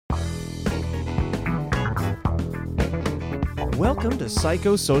Welcome to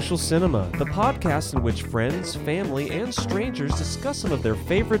Psychosocial Cinema, the podcast in which friends, family, and strangers discuss some of their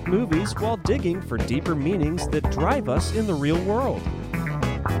favorite movies while digging for deeper meanings that drive us in the real world.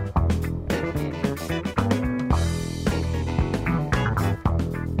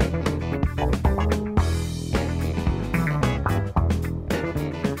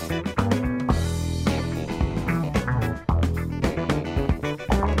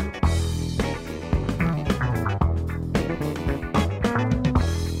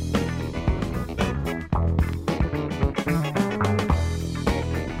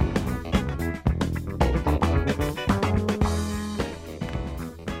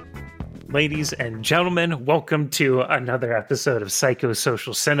 Ladies and gentlemen, welcome to another episode of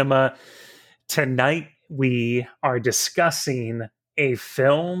Psychosocial Cinema. Tonight, we are discussing a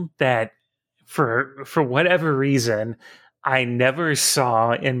film that, for whatever reason, I never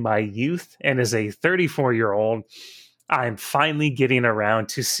saw in my youth. And as a 34-year-old, I'm finally getting around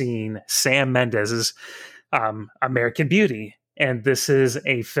to seeing Sam Mendes's American Beauty. And this is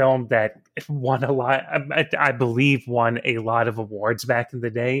a film that won a lot, I believe won a lot of awards back in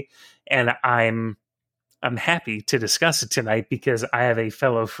the day. And I'm happy to discuss it tonight because I have a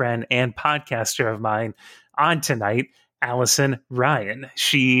fellow friend and podcaster of mine on tonight, Allison Ryan.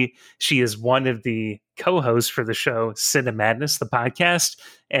 She is one of the co-hosts for the show Cinemadness, the podcast.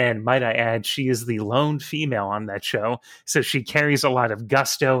 And might I add, she is the lone female on that show. So she carries a lot of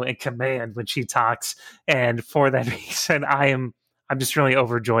gusto and command when she talks. And for that reason, I'm just really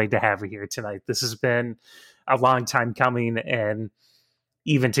overjoyed to have her here tonight. This has been a long time coming, and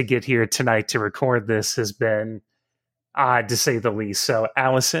even to get here tonight to record this has been odd, to say the least. So,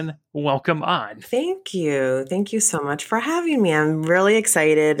 Allison, welcome on. Thank you. Thank you so much for having me. I'm really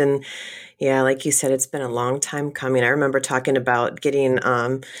excited. And yeah, like you said, it's been a long time coming. I remember talking about getting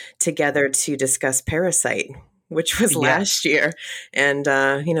together to discuss Parasite, which was last year. And,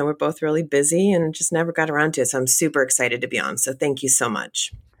 we're both really busy and just never got around to it. So I'm super excited to be on. So thank you so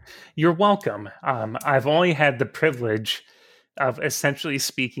much. You're welcome. I've only had the privilege of essentially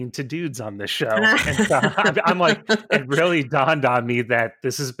speaking to dudes on this show. And so I'm like, it really dawned on me that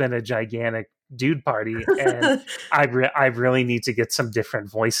this has been a gigantic dude party. And I really need to get some different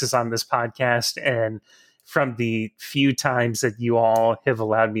voices on this podcast. And from the few times that you all have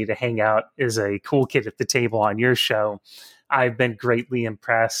allowed me to hang out as a cool kid at the table on your show, I've been greatly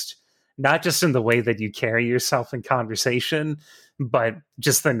impressed, not just in the way that you carry yourself in conversation, but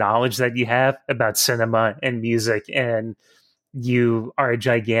just the knowledge that you have about cinema and music. And you are a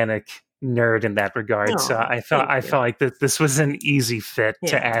gigantic nerd in that regard. So I felt like that this was an easy fit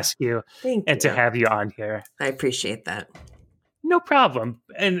to ask you and to have you on here. I appreciate that. No problem.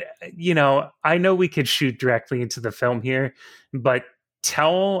 And, I know we could shoot directly into the film here, but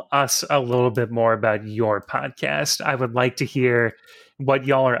tell us a little bit more about your podcast. I would like to hear what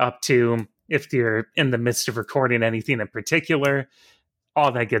y'all are up to, if you're in the midst of recording anything in particular,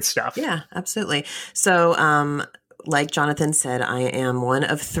 all that good stuff. Yeah, absolutely. So, like Jonathan said, I am one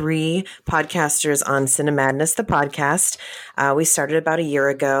of 3 podcasters on Cinemadness, the podcast. We started about a year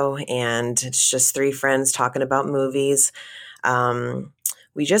ago, and it's just 3 friends talking about movies.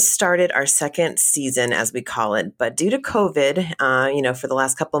 We just started our 2nd season, as we call it, but due to COVID, for the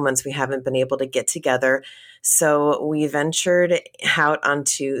last couple of months, we haven't been able to get together. So we ventured out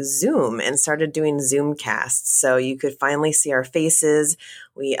onto Zoom and started doing Zoom casts. So you could finally see our faces.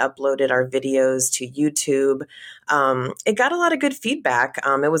 We uploaded our videos to YouTube. It got a lot of good feedback.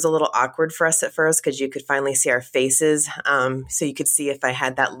 It was a little awkward for us at first because you could finally see our faces. So you could see if I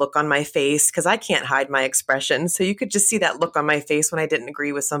had that look on my face, because I can't hide my expression. So you could just see that look on my face when I didn't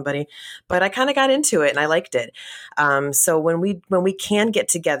agree with somebody. But I kind of got into it and I liked it. So when we can get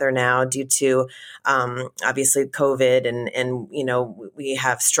together now, due to obviously COVID and we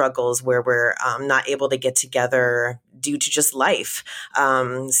have struggles where we're not able to get together due to just life.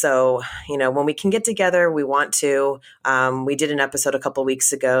 So when we can get together, we want to. We did an episode a couple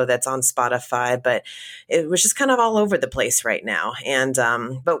weeks ago that's on Spotify, but it was just kind of all over the place right now. And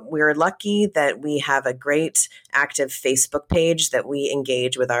but we're lucky that we have a great active Facebook page that we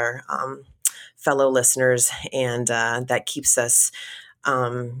engage with our fellow listeners, and that keeps us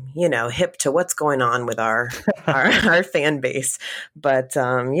hip to what's going on with our fan base. But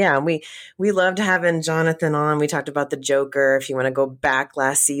we loved having Jonathan on. We talked about the Joker. If you want to go back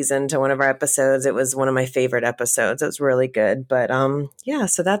last season to one of our episodes, it was one of my favorite episodes. It was really good. But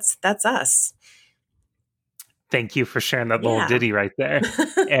so that's us. Thank you for sharing that little ditty right there.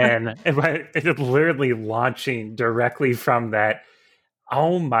 And it literally launching directly from that.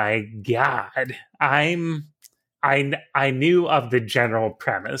 Oh my God. I knew of the general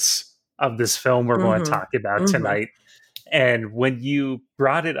premise of this film we're going to talk about tonight. And when you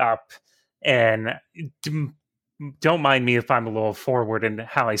brought it up, and don't mind me if I'm a little forward in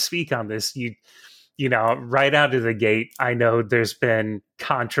how I speak on this, you know, right out of the gate, I know there's been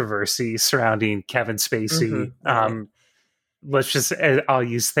controversy surrounding Kevin Spacey. Right. Let's just, I'll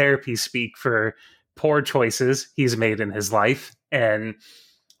use therapy speak for poor choices he's made in his life. And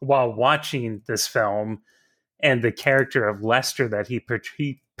while watching this film and the character of Lester that he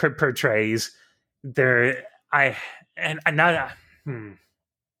portrays,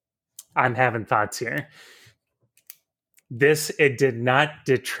 I'm having thoughts here. It did not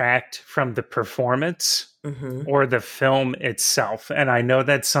detract from the performance or the film itself. And I know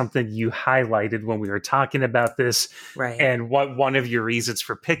that's something you highlighted when we were talking about this, Right. and what one of your reasons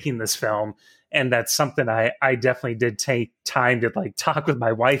for picking this film. And that's something I definitely did take time to like talk with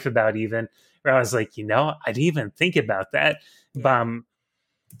my wife about, even where I was like, you know, I didn't even think about that. Yeah.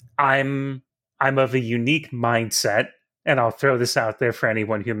 I'm of a unique mindset, and I'll throw this out there for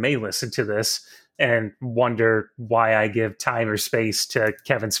anyone who may listen to this and wonder why I give time or space to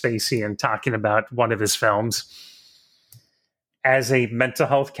Kevin Spacey and talking about one of his films. As a mental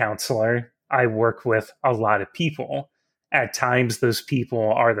health counselor, I work with a lot of people. At times, those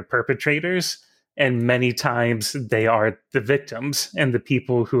people are the perpetrators, and many times they are the victims and the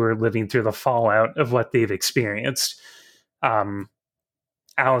people who are living through the fallout of what they've experienced.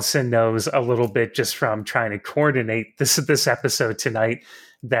 Allison knows a little bit just from trying to coordinate this episode tonight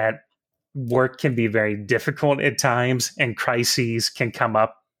that work can be very difficult at times, and crises can come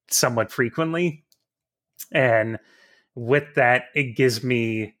up somewhat frequently. And with that, it gives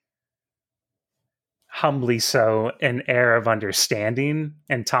me, humbly so, an air of understanding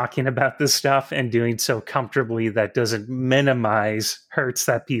and talking about this stuff, and doing so comfortably that doesn't minimize hurts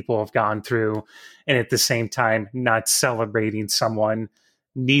that people have gone through, and at the same time not celebrating someone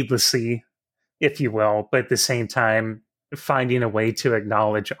needlessly, if you will, but at the same time finding a way to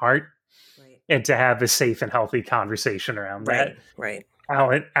acknowledge art and to have a safe and healthy conversation around that. Right.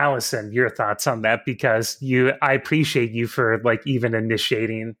 Allison, your thoughts on that? Because I appreciate you for like even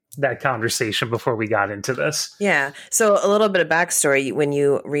initiating that conversation before we got into this. Yeah. So a little bit of backstory. When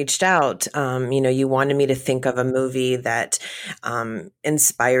you reached out, you know, you wanted me to think of a movie that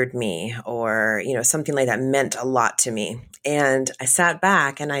inspired me, or, you know, something like that meant a lot to me. And I sat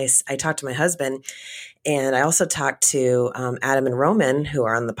back and I talked to my husband, and I also talked to Adam and Roman, who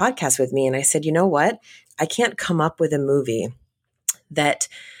are on the podcast with me. And I said, you know what? I can't come up with a movie that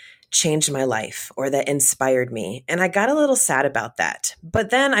changed my life or that inspired me. And I got a little sad about that.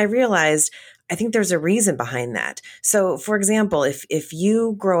 But then I realized, I think there's a reason behind that. So for example, if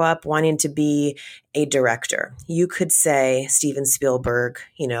you grow up wanting to be a director, you could say Steven Spielberg,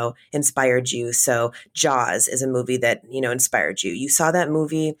 you know, inspired you. So Jaws is a movie that, you know, inspired you. You saw that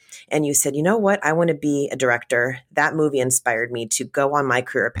movie and you said, you know what? I want to be a director. That movie inspired me to go on my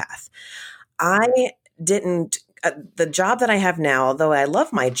career path. I didn't the job that I have now, although I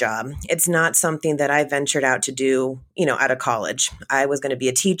love my job, it's not something that I ventured out to do, you know, out of college. I was going to be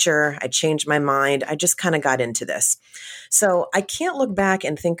a teacher. I changed my mind. I just kind of got into this. So I can't look back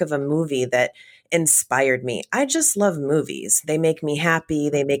and think of a movie that inspired me. I just love movies. They make me happy.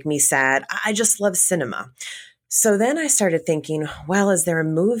 They make me sad. I just love cinema. So then I started thinking, well, is there a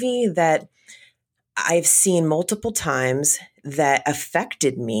movie that I've seen multiple times that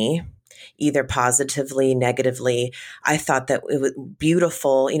affected me, either positively, negatively? I thought that it was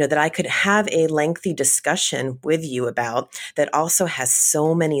beautiful, you know, that I could have a lengthy discussion with you about that also has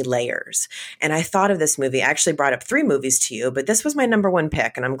so many layers. And I thought of this movie. I actually brought up 3 movies to you, but this was my number 1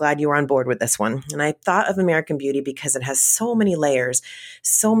 pick, and I'm glad you were on board with this one. And I thought of American Beauty because it has so many layers,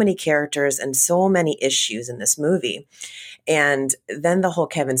 so many characters, and so many issues in this movie. And then the whole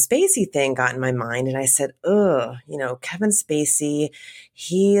Kevin Spacey thing got in my mind, and I said, ugh, you know, Kevin Spacey,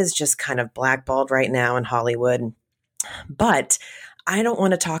 he is just kind of blackballed right now in Hollywood. But I don't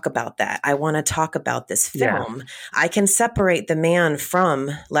want to talk about that. I want to talk about this film. Yeah. I can separate the man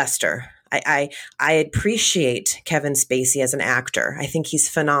from Lester. I appreciate Kevin Spacey as an actor. I think he's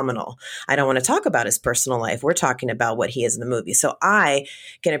phenomenal. I don't want to talk about his personal life. We're talking about what he is in the movie. So I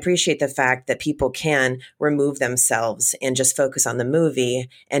can appreciate the fact that people can remove themselves and just focus on the movie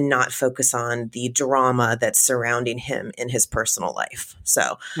and not focus on the drama that's surrounding him in his personal life.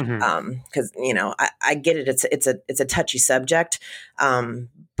 So, because, you know, I get it. It's a touchy subject,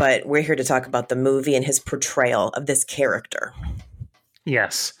 but we're here to talk about the movie and his portrayal of this character.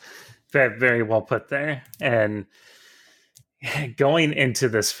 Yes. Very, very well put there. And going into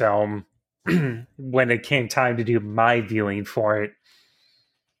this film, when it came time to do my viewing for it,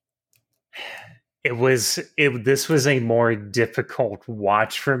 this was a more difficult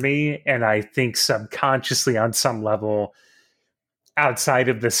watch for me. And I think subconsciously on some level, outside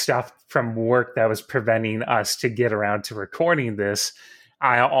of the stuff from work that was preventing us to get around to recording this,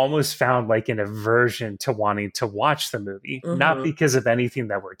 I almost found like an aversion to wanting to watch the movie, not because of anything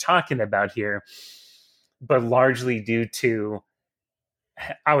that we're talking about here, but largely due to,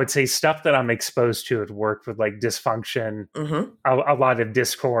 I would say, stuff that I'm exposed to at work with like dysfunction, a lot of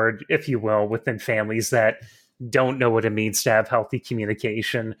discord, if you will, within families that don't know what it means to have healthy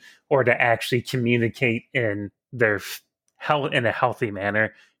communication or to actually communicate in their in a healthy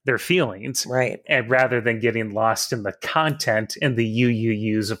manner their feelings, right? And rather than getting lost in the content and the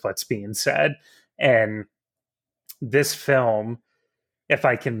use of what's being said. And this film, if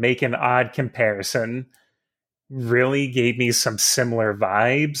I can make an odd comparison, really gave me some similar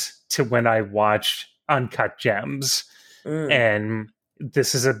vibes to when I watched Uncut Gems. And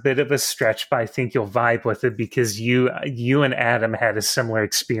this is a bit of a stretch, but I think you'll vibe with it because you and Adam had a similar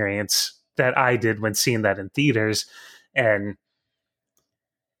experience that I did when seeing that in theaters. And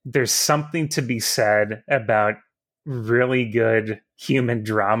there's something to be said about really good human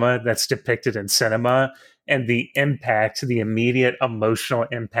drama that's depicted in cinema and the impact, the immediate emotional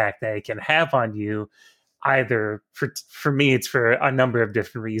impact that it can have on you. Either for me, it's for a number of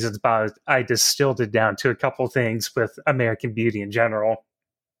different reasons, but I distilled it down to a couple things with American Beauty in general.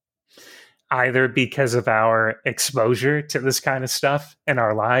 Either because of our exposure to this kind of stuff in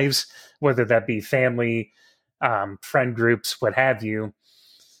our lives, whether that be family, friend groups, what have you,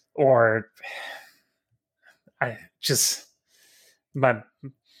 or I just my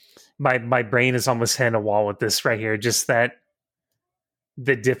brain is almost hitting a wall with this right here. Just that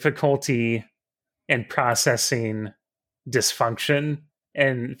the difficulty in processing dysfunction,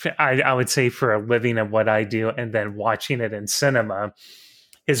 and I would say for a living of what I do, and then watching it in cinema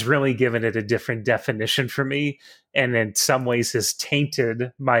has really given it a different definition for me, and in some ways has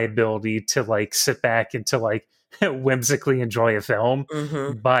tainted my ability to like sit back and to like whimsically enjoy a film.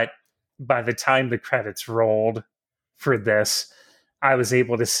 But by the time the credits rolled for this, I was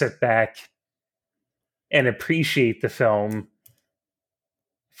able to sit back and appreciate the film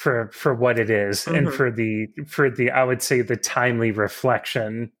for what it is, and for the I would say the timely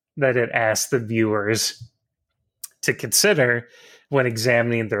reflection that it asked the viewers to consider when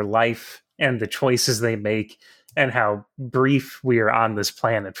examining their life and the choices they make and how brief we are on this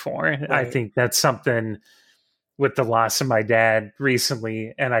planet for. Right. I think that's something with the loss of my dad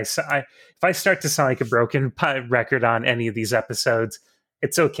recently. And if I start to sound like a broken record on any of these episodes,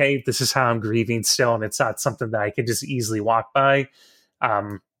 it's okay. This is how I'm grieving still. And it's not something that I can just easily walk by.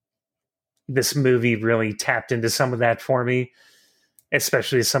 This movie really tapped into some of that for me,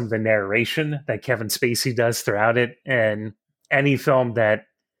 especially some of the narration that Kevin Spacey does throughout it. And any film that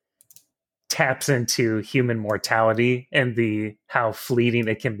taps into human mortality and how fleeting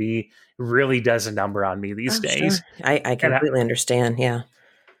it can be really does a number on me these days. Sure. I completely understand. Yeah.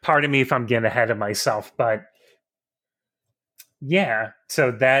 Pardon me if I'm getting ahead of myself, but yeah.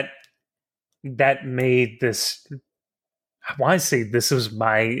 So that made this, I want to say this was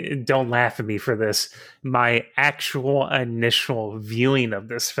don't laugh at me for this, my actual initial viewing of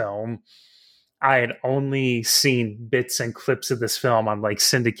this film. I had only seen bits and clips of this film on like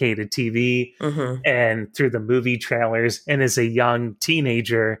syndicated TV and through the movie trailers. And as a young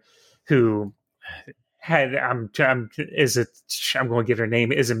teenager who had, I'm going to get her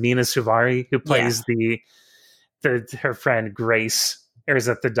name, is it Mina Suvari, who plays her friend Grace, or is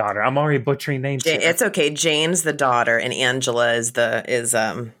that the daughter? I'm already butchering names. It's okay. Jane's the daughter, and Angela is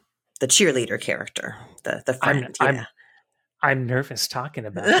the cheerleader character, the friend. I'm nervous talking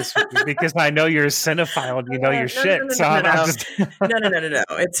about this because I know you're a cinephile and you know your shit. No.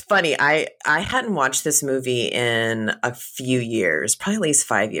 It's funny. I hadn't watched this movie in a few years, probably at least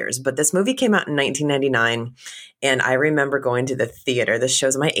 5 years, but this movie came out in 1999. And I remember going to the theater. This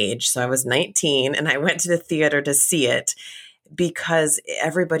shows my age. So I was 19 and I went to the theater to see it, because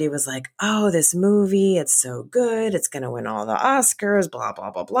everybody was like, oh, this movie, it's so good. It's going to win all the Oscars, blah,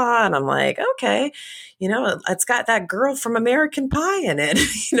 blah, blah, blah. And I'm like, okay, it's got that girl from American Pie in it.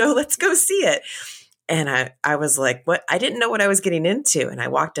 Let's go see it. And I was like, what? I didn't know what I was getting into. And I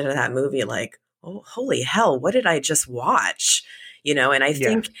walked into that movie like, oh, holy hell, what did I just watch? And I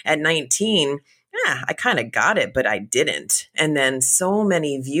think at 19, I kind of got it, but I didn't. And then so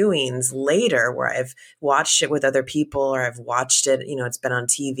many viewings later where I've watched it with other people, or I've watched it, it's been on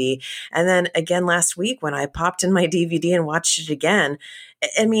TV. And then again, last week when I popped in my DVD and watched it again,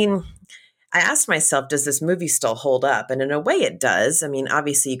 I mean, I asked myself, does this movie still hold up? And in a way it does. I mean,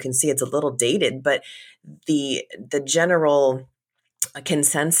 obviously you can see it's a little dated, but the general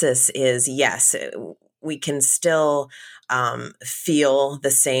consensus is yes, we can still feel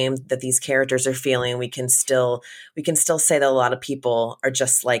the same that these characters are feeling. We can still say that a lot of people are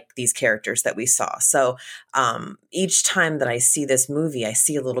just like these characters that we saw. So each time that I see this movie, I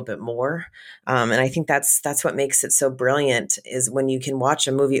see a little bit more. And I think that's what makes it so brilliant, is when you can watch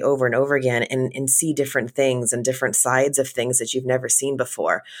a movie over and over again and see different things and different sides of things that you've never seen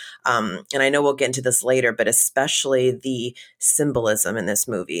before. And I know we'll get into this later, but especially the symbolism in this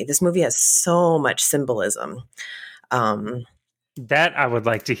movie. This movie has so much symbolism. That I would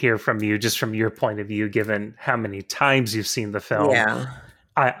like to hear from you, just from your point of view, given how many times you've seen the film. Yeah.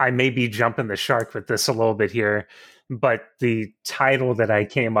 I may be jumping the shark with this a little bit here, but the title that I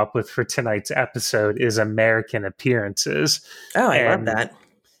came up with for tonight's episode is American Appearances. Oh, I love that.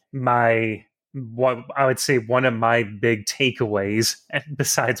 What I would say one of my big takeaways,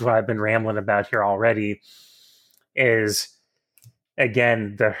 besides what I've been rambling about here already, is,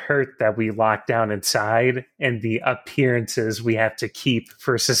 again, the hurt that we lock down inside and the appearances we have to keep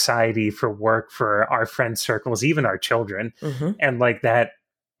for society, for work, for our friend circles, even our children. Mm-hmm. And like that,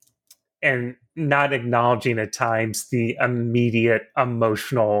 and not acknowledging at times the immediate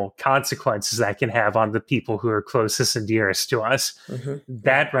emotional consequences that can have on the people who are closest and dearest to us. Mm-hmm.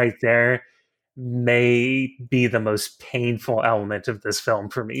 That right there may be the most painful element of this film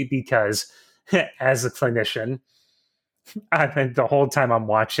for me, because as a clinician, the whole time I'm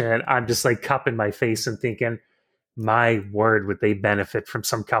watching it, I'm just like cupping my face and thinking, my word, would they benefit from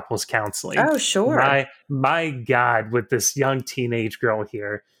some couples counseling? Oh, sure. My God, would this young teenage girl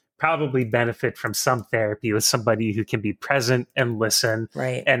here probably benefit from some therapy with somebody who can be present and listen,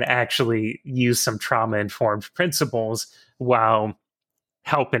 right, and actually use some trauma-informed principles while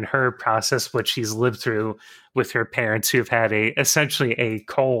helping her process what she's lived through with her parents, who've had essentially a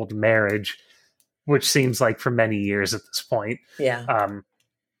cold marriage, which seems like for many years at this point. Yeah.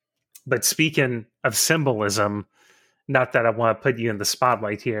 But speaking of symbolism, not that I want to put you in the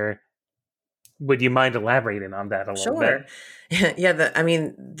spotlight here, would you mind elaborating on that a little bit? Yeah,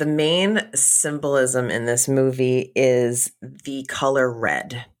 the main symbolism in this movie is the color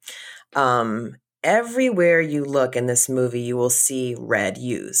red. Everywhere you look in this movie, you will see red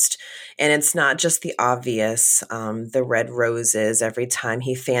used. And it's not just the obvious, the red roses. Every time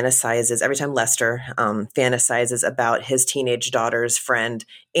Lester fantasizes about his teenage daughter's friend,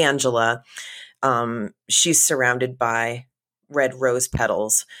 Angela, she's surrounded by red rose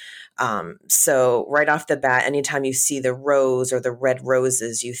petals. So right off the bat, anytime you see the rose or the red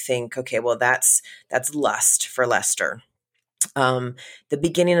roses, you think, okay, well, that's lust for Lester. The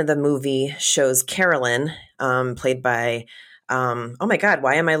beginning of the movie shows Carolyn, played by, oh my God,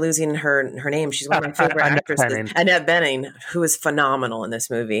 why am I losing her name? She's one of my favorite actresses. Annette Bening, who is phenomenal in this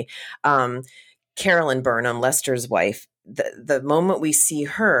movie. Carolyn Burnham, Lester's wife. The moment we see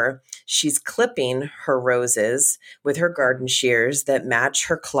her, she's clipping her roses with her garden shears that match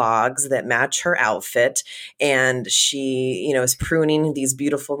her clogs, that match her outfit. And she, is pruning these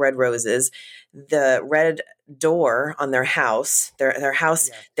beautiful red roses. The red door on their house, their house,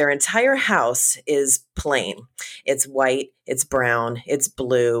 yeah. Their entire house is plain. It's white, it's brown, it's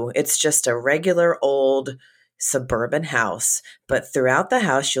blue. It's just a regular old suburban house, but throughout the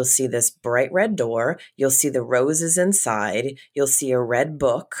house, you'll see this bright red door. You'll see the roses inside. You'll see a red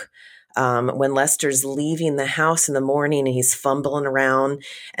book. When Lester's leaving the house in the morning and he's fumbling around,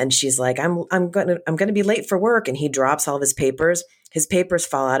 and she's like, "I'm gonna be late for work," and he drops all of his papers. His papers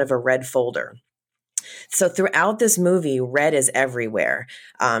fall out of a red folder. So throughout this movie, red is everywhere,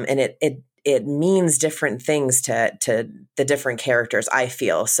 and it means different things to the different characters, I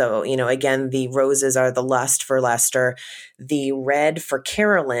feel. So, again, the roses are the lust for Lester. The red for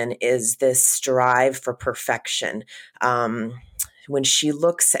Carolyn is this strive for perfection. When she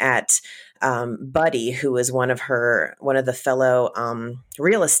looks at Buddy, who is one of the fellow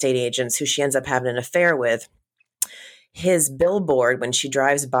real estate agents who she ends up having an affair with, his billboard, when she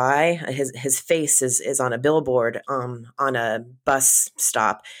drives by, his face is on a billboard on a bus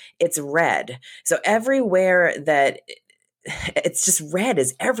stop. It's red. So everywhere that it's just red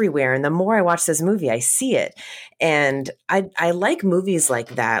is everywhere. And the more I watch this movie, I see it. And I like movies like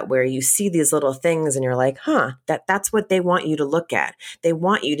that, where you see these little things and you're like, that's what they want you to look at. They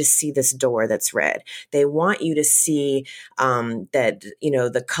want you to see this door that's red. They want you to see that,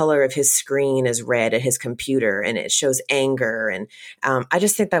 the color of his screen is red at his computer, and it shows anger. And I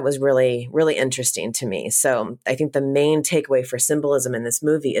just think that was really, really interesting to me. So I think the main takeaway for symbolism in this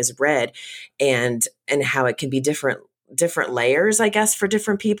movie is red, and how it can be different layers, I guess, for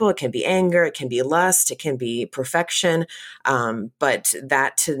different people. It can be anger, it can be lust, it can be perfection. But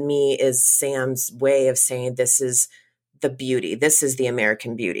that to me is Sam's way of saying, this is the beauty. This is the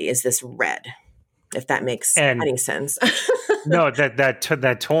American beauty, is this red. if that makes And any sense. no, that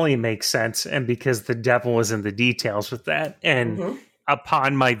totally makes sense. And because the devil is in the details with that. And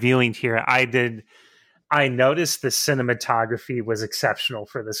upon my viewing here, I noticed the cinematography was exceptional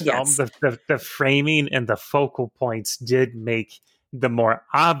for this film. Yes. The framing and the focal points did make the more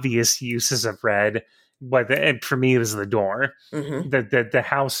obvious uses of red. And for me, it was the door. The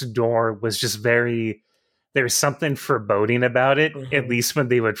house door was just very. There's something foreboding about it. At least when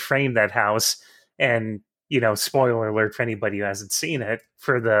they would frame that house. And spoiler alert for anybody who hasn't seen it,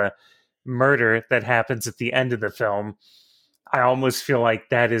 for the murder that happens at the end of the film. I almost feel like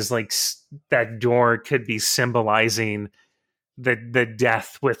that is like that door could be symbolizing the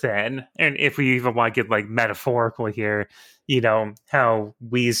death within. And if we even want to get like metaphorical here, how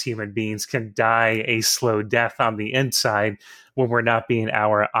we as human beings can die a slow death on the inside when we're not being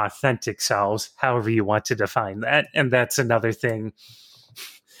our authentic selves, however you want to define that. And that's another thing,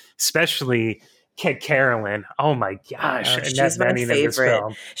 especially Carolyn. Oh my gosh. Oh, she's my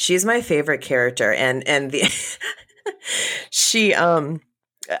favorite. She's my favorite character. And the she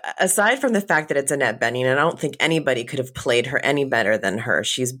aside from the fact that it's Annette Bening, and I don't think anybody could have played her any better than her.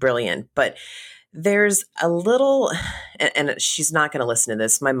 She's brilliant. But there's a little, and she's not going to listen to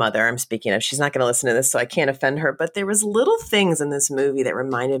this. My mother, I'm speaking of, she's not going to listen to this, so I can't offend her. But there was little things in this movie that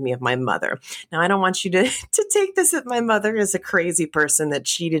reminded me of my mother. Now, I don't want you to take this as my mother is a crazy person that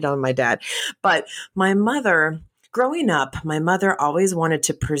cheated on my dad. But my mother, growing up, my mother always wanted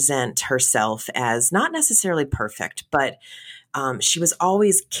to present herself as not necessarily perfect, but she was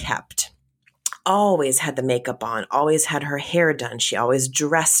always kept. Always had the makeup on, always had her hair done. She always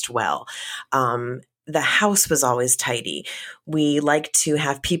dressed well. The house was always tidy. We liked to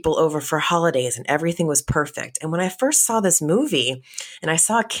have people over for holidays and everything was perfect. And when I first saw this movie and I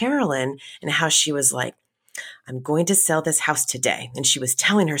saw Carolyn and how she was like, I'm going to sell this house today. And she was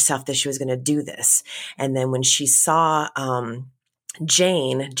telling herself that she was going to do this. And then when she saw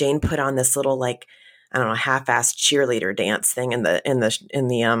Jane put on this little like, I don't know, half-assed cheerleader dance thing in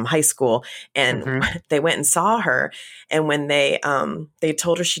the high school, and they went and saw her. And when they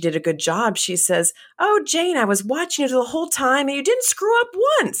told her she did a good job, she says, "Oh, Jane, I was watching you the whole time, and you didn't screw up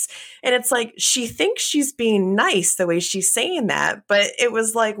once." And it's like she thinks she's being nice the way she's saying that, but it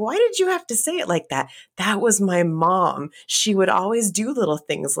was like, why did you have to say it like that? That was my mom. She would always do little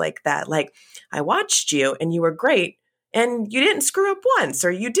things like that, like, I watched you, and you were great. And you didn't screw up once,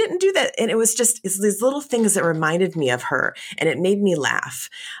 or you didn't do that. And it's these little things that reminded me of her, and it made me laugh.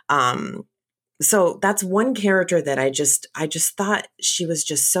 So that's one character that I just thought she was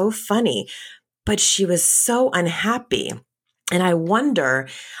just so funny, but she was so unhappy. And I wonder,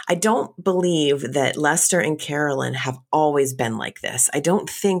 I don't believe that Lester and Carolyn have always been like this. I don't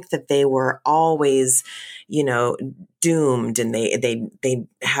think that they were always, doomed and they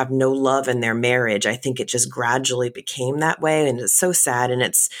have no love in their marriage. I think it just gradually became that way. And it's so sad. And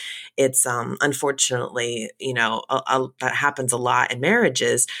it's unfortunately, that happens a lot in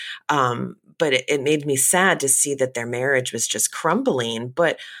marriages. But it made me sad to see that their marriage was just crumbling.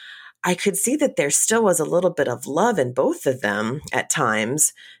 But I could see that there still was a little bit of love in both of them at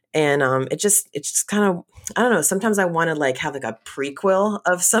times. And it just kind of, I don't know, sometimes I want to like have like a prequel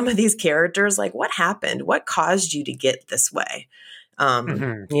of some of these characters. Like, what happened? What caused you to get this way?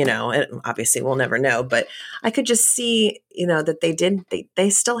 Obviously we'll never know, but I could just see, that they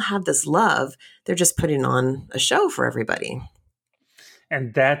still have this love. They're just putting on a show for everybody.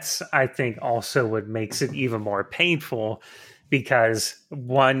 And that's, I think, also what makes it even more painful. Because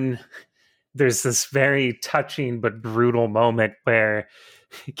there's this very touching but brutal moment where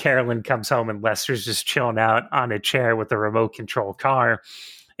Carolyn comes home and Lester's just chilling out on a chair with a remote control car.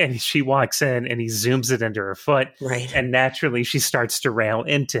 And she walks in and he zooms it into her foot. Right. And naturally she starts to rail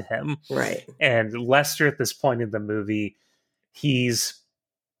into him. Right. And Lester at this point in the movie, he's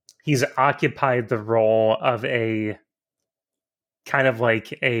occupied the role of a kind of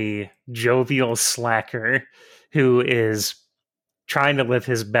like a jovial slacker who is trying to live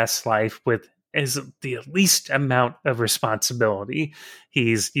his best life with the least amount of responsibility.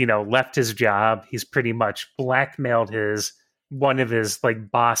 He's, left his job. He's pretty much blackmailed one of his like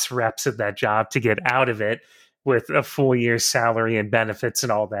boss reps at that job to get out of it with a full year's salary and benefits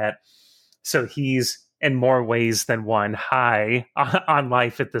and all that. So he's in more ways than one high on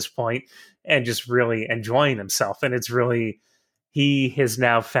life at this point and just really enjoying himself. And it's really, he has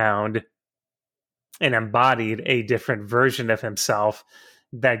now found and embodied a different version of himself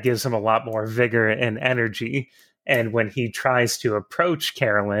that gives him a lot more vigor and energy. And when he tries to approach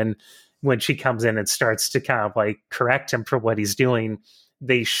Carolyn, when she comes in and starts to kind of like correct him for what he's doing,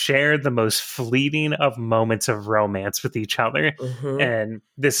 they share the most fleeting of moments of romance with each other. Mm-hmm. And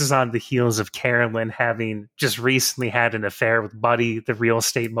this is on the heels of Carolyn having just recently had an affair with Buddy, the real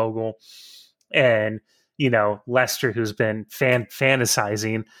estate mogul. And, Lester, who's been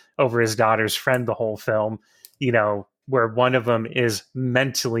fantasizing over his daughter's friend the whole film, where one of them is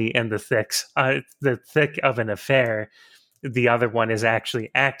mentally in the thick of an affair. The other one has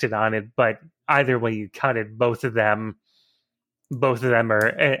actually acted on it, but either way you cut it, both of them are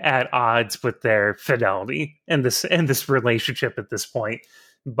at odds with their fidelity in this relationship at this point.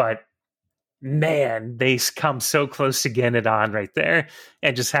 But man, they come so close to getting it on right there,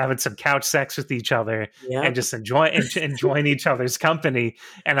 and just having some couch sex with each other, and just enjoying each other's company.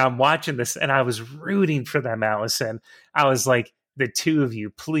 And I'm watching this, and I was rooting for them, Allison. I was like, the two of you,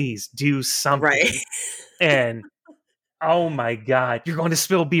 please do something. Right. And oh my God, you're going to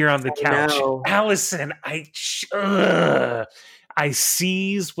spill beer on the couch. Allison, I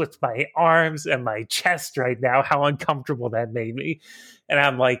seize with my arms and my chest right now how uncomfortable that made me. And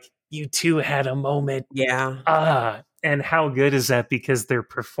I'm like, you two had a moment. Yeah. And how good is that? Because their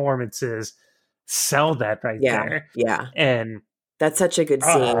performances sell that right there. Yeah. And that's such a good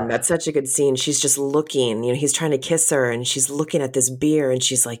scene. That's such a good scene. She's just looking, he's trying to kiss her and she's looking at this beer and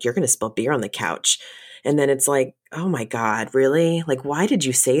she's like, you're going to spill beer on the couch. And then it's like, oh my God, really? Like, why did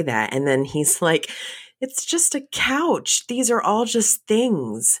you say that? And then he's like, it's just a couch. These are all just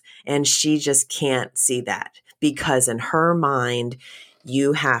things. And she just can't see that because in her mind,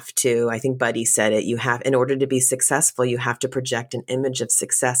 you have to, I think Buddy said it, in order to be successful, you have to project an image of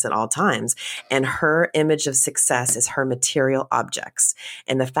success at all times. And her image of success is her material objects.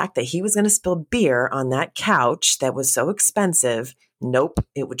 And the fact that he was going to spill beer on that couch that was so expensive, nope,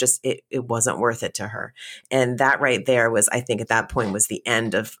 it wasn't worth it to her. And that right there was, I think at that point was the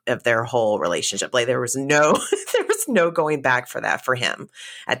end of their whole relationship. Like there was no going back for him.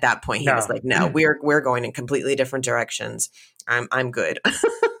 At that point, he was like, no, we're going in completely different directions. I'm good.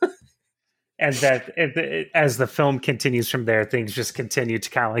 And that as the film continues from there, things just continue to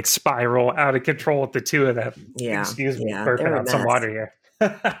kind of like spiral out of control with the two of them. Yeah. Excuse me, burping out some water here.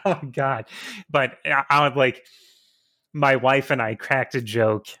 Oh my God. But I would like, my wife and I cracked a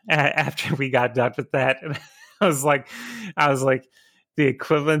joke after we got done with that. And I was like, the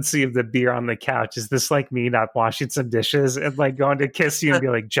equivalency of the beer on the couch. Is this like me not washing some dishes and like going to kiss you and be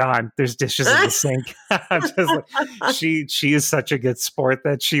like, John, there's dishes in the sink. I'm just like, she is such a good sport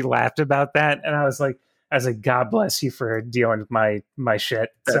that she laughed about that. And I was like, God bless you for dealing with my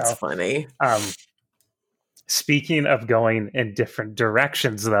shit. That's funny. Speaking of going in different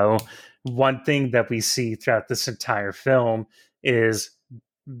directions though, one thing that we see throughout this entire film is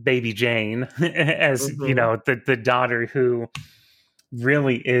baby Jane as, the daughter who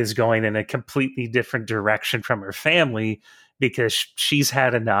really is going in a completely different direction from her family because she's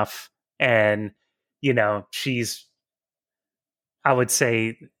had enough. And, she's, I would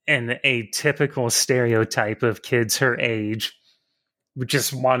say, in a typical stereotype of kids her age,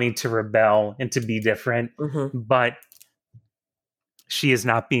 just wanting to rebel and to be different. Mm-hmm. But she is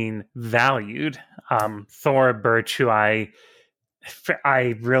not being valued. Thora Birch, who I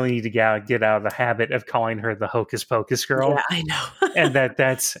really need to get out of the habit of calling her the Hocus Pocus girl. Yeah, I know. And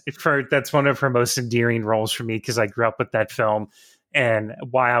that's one of her most endearing roles for me because I grew up with that film. And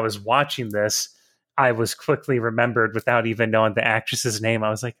while I was watching this, I was quickly remembered without even knowing the actress's name. I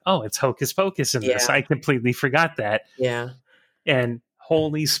was like, oh, it's Hocus Pocus in this. I completely forgot that. Yeah. And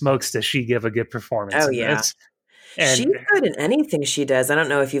holy smokes, does she give a good performance in this. And she's good in anything she does. I don't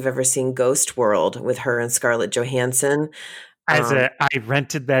know if you've ever seen Ghost World with her and Scarlett Johansson. I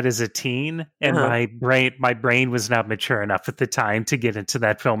rented that as a teen, and my brain was not mature enough at the time to get into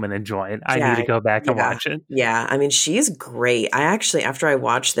that film and enjoy it. I need to go back and watch it. Yeah, I mean, she's great. I actually, after I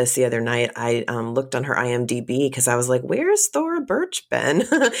watched this the other night, I looked on her IMDb because I was like, "Where's Thora Birch been?"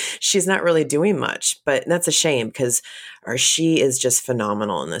 She's not really doing much, but that's a shame because she is just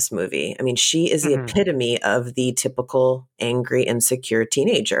phenomenal in this movie. I mean, she is the epitome of the typical angry, insecure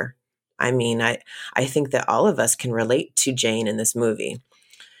teenager. I mean, I think that all of us can relate to Jane in this movie.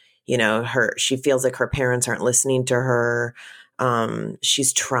 She feels like her parents aren't listening to her.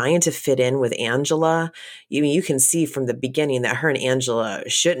 She's trying to fit in with Angela. You can see from the beginning that her and Angela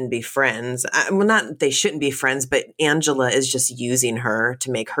shouldn't be friends. Well, not they shouldn't be friends, but Angela is just using her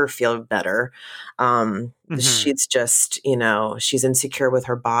to make her feel better. She's just, she's insecure with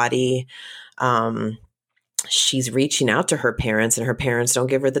her body. She's reaching out to her parents and her parents don't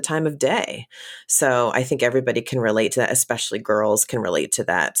give her the time of day. So I think everybody can relate to that, especially girls can relate to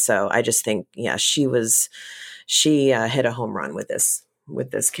that. So I just think, she hit a home run with this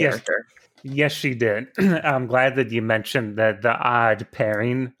with this character. Yes, she did. I'm glad that you mentioned the odd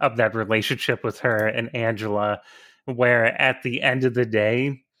pairing of that relationship with her and Angela, where at the end of the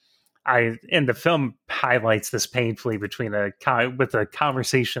day, and the film highlights this painfully with a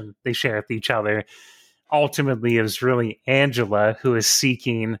conversation they share with each other. Ultimately, it was really Angela who is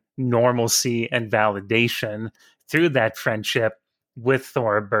seeking normalcy and validation through that friendship with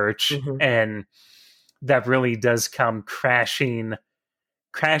Thora Birch, and that really does come crashing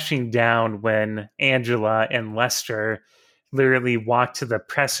down when Angela and Lester literally walk to the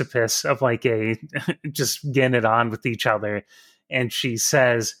precipice of like a just getting it on with each other, and she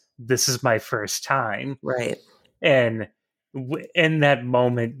says, "This is my first time." Right. And in that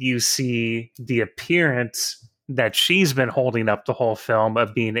moment, you see the appearance that she's been holding up the whole film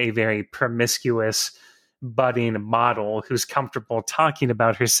of being a very promiscuous, budding model who's comfortable talking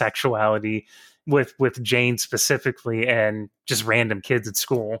about her sexuality with Jane specifically and just random kids at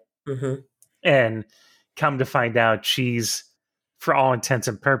school. And come to find out, she's, for all intents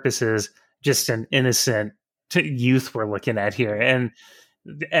and purposes, just an innocent youth we're looking at here. And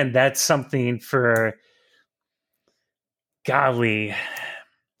that's something for, golly,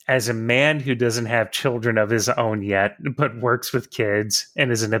 as a man who doesn't have children of his own yet, but works with kids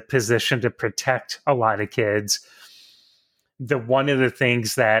and is in a position to protect a lot of kids, one of the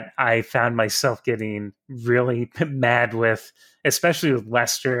things that I found myself getting really mad with, especially with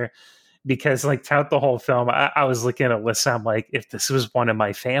Lester, because like throughout the whole film, I was looking at Alyssa, I'm like, if this was one of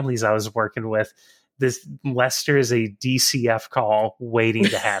my families I was working with, this Lester is a DCF call waiting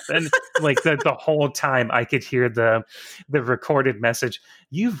to happen. Like the whole time I could hear the recorded message,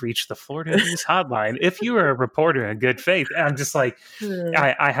 "You've reached the Florida News Hotline. If you are a reporter in good faith." And I'm just like,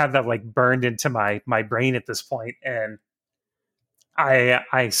 I have that like burned into my brain at this point. And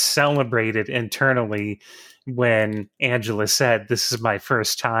I celebrated internally when Angela said, "This is my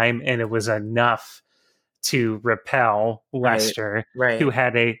first time," and it was enough to repel Lester, right. who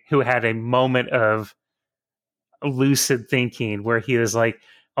had a moment of lucid thinking where he was like,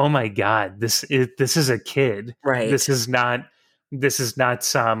 "Oh my God, this is a kid. Right. This is not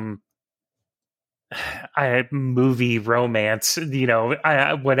some movie romance."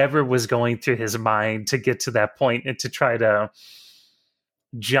 Whatever was going through his mind to get to that point and to try to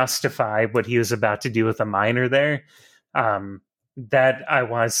justify what he was about to do with a minor there. That I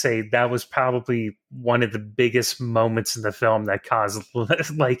want to say that was probably one of the biggest moments in the film that caused,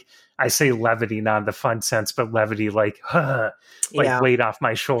 like, I say levity, not in the fun sense, but levity, like weight off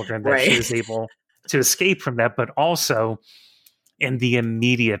my shoulder, and that she was able to escape from that, but also in the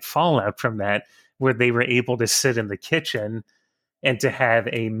immediate fallout from that, where they were able to sit in the kitchen and to have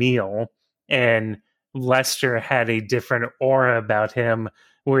a meal, and Lester had a different aura about him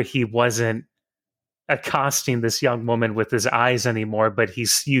where he wasn't accosting this young woman with his eyes anymore, but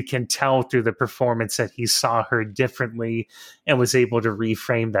you can tell through the performance that he saw her differently and was able to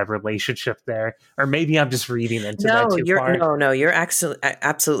reframe that relationship there. Or maybe I'm just reading into that too far. No, you're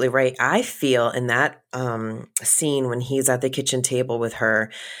absolutely right. I feel in that scene when he's at the kitchen table with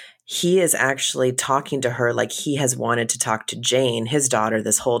her, he is actually talking to her like he has wanted to talk to Jane, his daughter,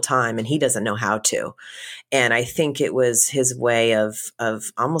 this whole time, and he doesn't know how to. And I think it was his way of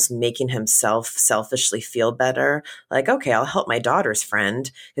almost making himself selfishly feel better. Like, okay, I'll help my daughter's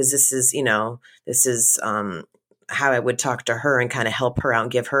friend because this is how I would talk to her and kind of help her out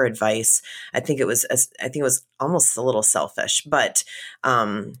and give her advice. I think it was almost a little selfish, but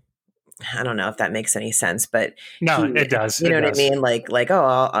I don't know if that makes any sense, but no, it does. You know what I mean? Like,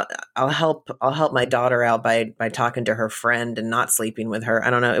 oh, I'll help my daughter out by talking to her friend and not sleeping with her.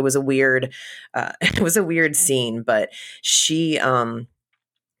 I don't know. It was a weird scene, but she,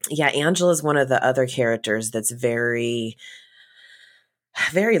 Angela is one of the other characters that's very,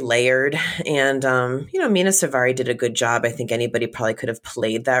 very layered. And, Mina Savari did a good job. I think anybody probably could have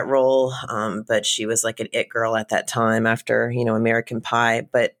played that role. But she was like an it girl at that time after, American Pie.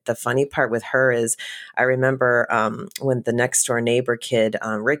 But the funny part with her is I remember when the next door neighbor kid,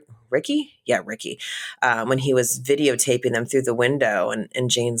 Ricky, when he was videotaping them through the window and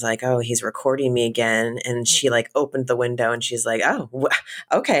Jane's like, "Oh, he's recording me again." And she like opened the window and she's like, "Oh,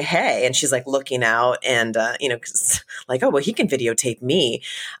 okay. Hey." And she's like looking out and, like, "Oh, well, he can videotape me."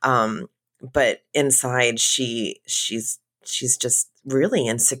 But inside she's just really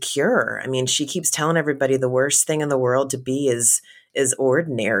insecure. I mean, she keeps telling everybody the worst thing in the world to be is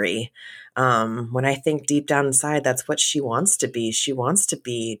ordinary. When I think deep down inside, that's what she wants to be. She wants to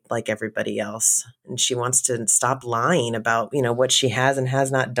be like everybody else, and she wants to stop lying about, what she has and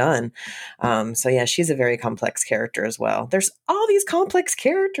has not done. So yeah, she's a very complex character as well. There's all these complex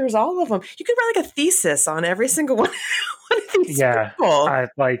characters, all of them. You could write like a thesis on every single one, one of these people.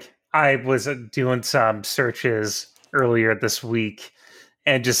 I was doing some searches earlier this week,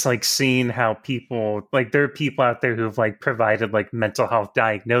 and just like seeing how people, like, there are people out there who've like provided like mental health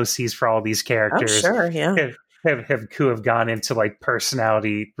diagnoses for all these Oh, characters, sure, yeah. who have gone into like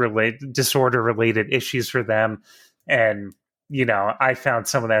personality related disorder related issues for them. And I found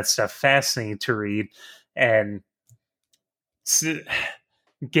some of that stuff fascinating to read. And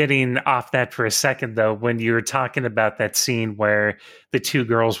getting off that for a second, though, when you were talking about that scene where the two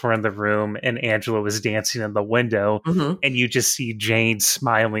girls were in the room and Angela was dancing in the window, and you just see Jane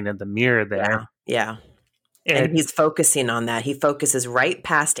smiling in the mirror there. Yeah. And he's focusing on that. He focuses right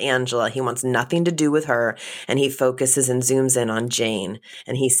past Angela. He wants nothing to do with her. And he focuses and zooms in on Jane.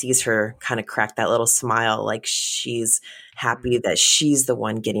 And he sees her kind of crack that little smile, like she's happy that she's the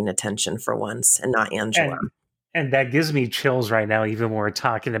one getting attention for once and not Angela. And that gives me chills right now, even when we're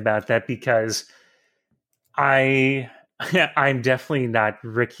talking about that, because I'm definitely not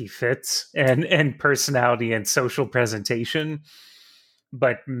Ricky Fitz and personality and social presentation,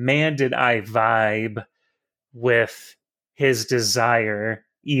 but man, did I vibe with his desire,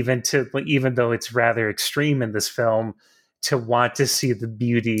 even though it's rather extreme in this film, to want to see the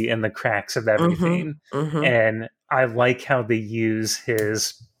beauty and the cracks of everything. And I like how they use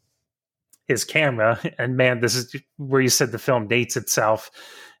his camera. And man, this is where you said the film dates itself.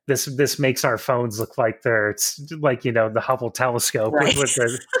 This makes our phones look like it's like, the Hubble telescope, right, with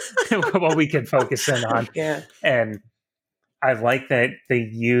what we can focus in on. Yeah. And I like that they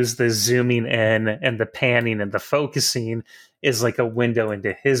use the zooming in and the panning and the focusing is like a window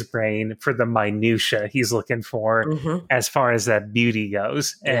into his brain for the minutia he's looking for as far as that beauty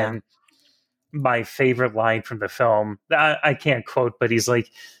goes. Yeah. And my favorite line from the film, I can't quote, but he's like,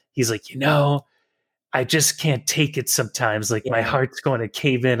 I just can't take it sometimes. Like, my heart's going to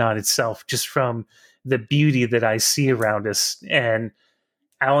cave in on itself just from the beauty that I see around us. And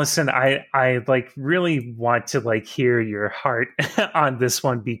Allison, I like really want to like hear your heart on this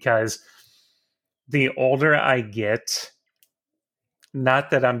one, because the older I get,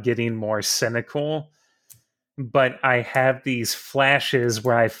 not that I'm getting more cynical, but I have these flashes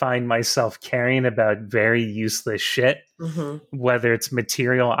where I find myself caring about very useless shit, whether it's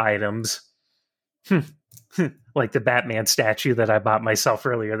material items, like the Batman statue that I bought myself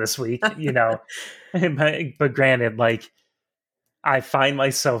earlier this week, but granted, like, I find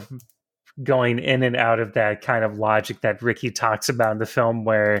myself going in and out of that kind of logic that Ricky talks about in the film,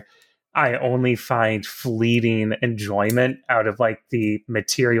 where I only find fleeting enjoyment out of like the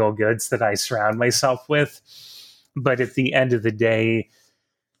material goods that I surround myself with. But at the end of the day,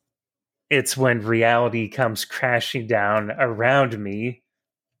 it's when reality comes crashing down around me.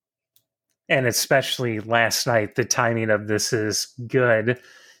 And especially last night, the timing of this is good.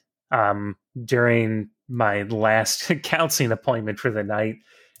 During my last counseling appointment for the night,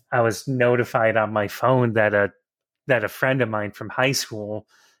 I was notified on my phone that a friend of mine from high school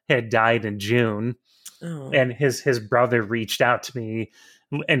had died in June. And his brother reached out to me,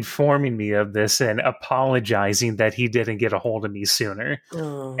 informing me of this and apologizing that he didn't get a hold of me sooner.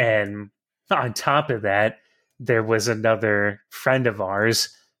 And on top of that, there was another friend of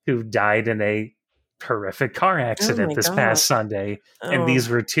ours who died in a horrific car accident this past Sunday. And these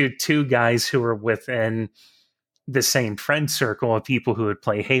were two guys who were within the same friend circle of people who would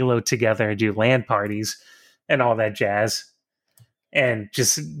play Halo together and do LAN parties and all that jazz. And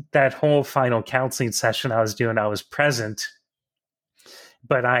just that whole final counseling session I was doing, I was present,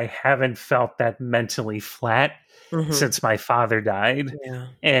 but I haven't felt that mentally flat since my father died.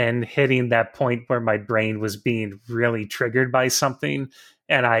 And hitting that point where my brain was being really triggered by something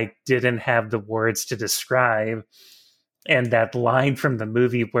and I didn't have the words to describe. And that line from the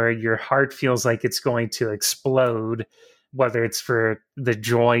movie where your heart feels like it's going to explode, whether it's for the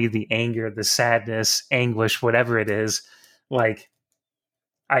joy, the anger, the sadness, anguish, whatever it is, like,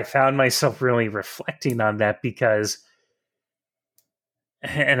 I found myself really reflecting on that, because,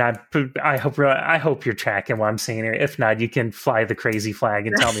 and I hope you're tracking what I'm saying here. If not, you can fly the crazy flag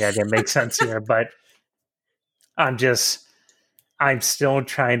and tell me I didn't make sense here. But I'm still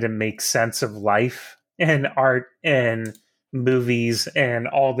trying to make sense of life and art and movies and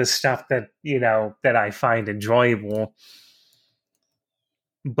all this stuff that, that I find enjoyable.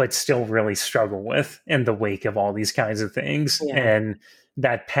 but still really struggle with in the wake of all these kinds of things. Yeah. And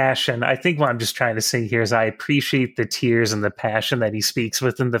that passion, I think what I'm just trying to say here is I appreciate the tears and the passion that he speaks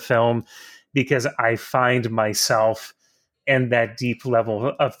with in the film, because I find myself in that deep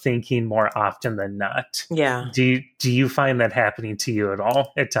level of thinking more often than not. Yeah. Do you find that happening to you at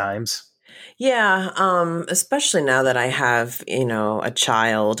all at times? Yeah. Especially now that I have, a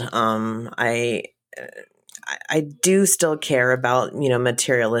child, I do still care about,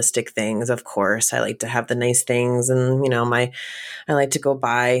 materialistic things. Of course, I like to have the nice things, and, I like to go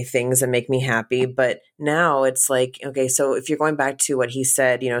buy things that make me happy. But now it's like, okay, so if you're going back to what he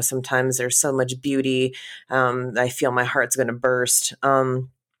said, sometimes there's so much beauty. I feel my heart's going to burst.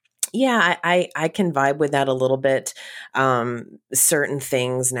 Yeah, I can vibe with that a little bit. Certain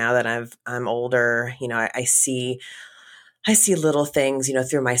things now that I'm older, I see little things,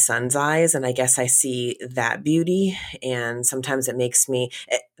 through my son's eyes, and I guess I see that beauty. And sometimes it makes me,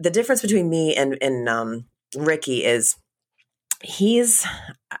 the difference between me and Ricky is he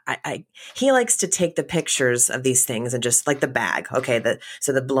likes to take the pictures of these things and just like the bag. Okay.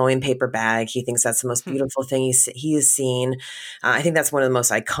 So the blowing paper bag, he thinks that's the most beautiful thing he has seen. I think that's one of the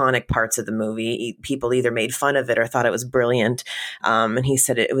most iconic parts of the movie. People either made fun of it or thought it was brilliant. And he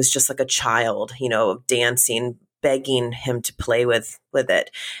said it was just like a child, dancing, begging him to play with it.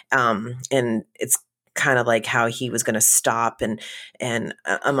 And it's kind of like how he was going to stop and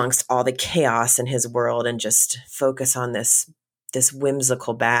amongst all the chaos in his world and just focus on this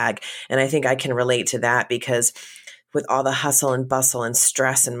whimsical bag. And I think I can relate to that, because with all the hustle and bustle and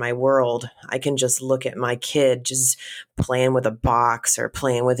stress in my world, I can just look at my kid just playing with a box or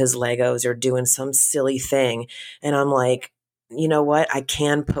playing with his Legos or doing some silly thing. And I'm like, you know what? I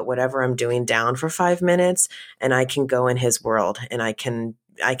can put whatever I'm doing down for 5 minutes, and I can go in his world, and I can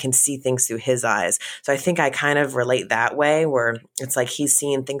see things through his eyes. So I think I kind of relate that way, where it's like he's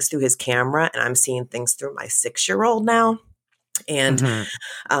seeing things through his camera and I'm seeing things through my 6-year-old now. And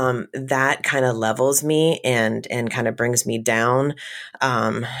that kind of levels me and kind of brings me down.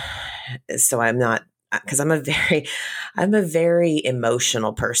 So I'm not, because I'm a very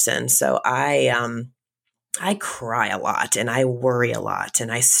emotional person. So I cry a lot, and I worry a lot,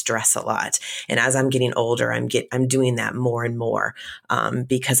 and I stress a lot. And as I'm getting older, I'm doing that more and more,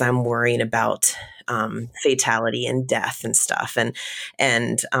 because I'm worrying about fatality and death and stuff.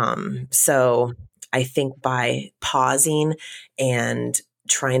 And so I think by pausing and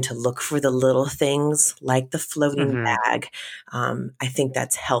trying to look for the little things like the floating bag, I think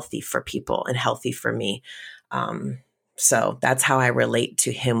that's healthy for people and healthy for me. So that's how I relate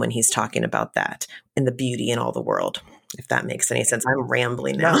to him when he's talking about that and the beauty in all the world, if that makes any sense. I'm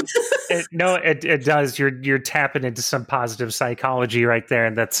rambling now. It does. You're tapping into some positive psychology right there.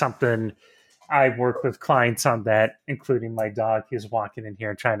 And that's something I work with clients on, that, including my dog, who's walking in here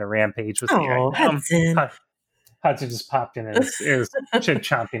and trying to rampage with me right now. Hudson. Hudson just popped in and is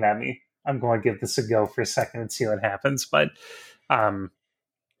chomping at me. I'm going to give this a go for a second and see what happens. But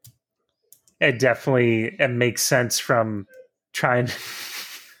it makes sense from trying to...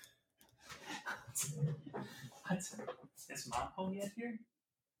 Hudson, is Mom home yet here?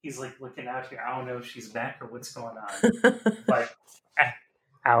 He's like looking out here. I don't know if she's back or what's going on. But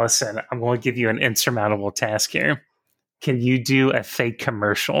Allison, I'm going to give you an insurmountable task here. Can you do a fake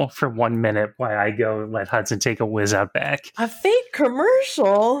commercial for 1 minute while I go let Hudson take a whiz out back? A fake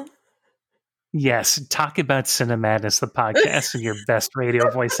commercial? Yes, talk about Cinemadness, the podcast, in your best radio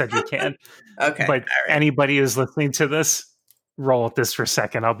voice that you can. Okay. But anybody who's listening to this, roll with this for a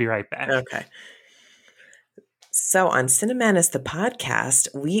second. I'll be right back. Okay. So on Cinemadness, the podcast,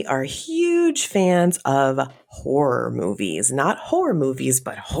 we are huge fans of horror movies. Not horror movies,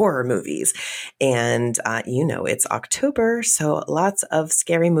 but horror movies. And, it's October, so lots of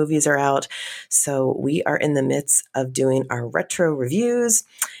scary movies are out. So we are in the midst of doing our retro reviews.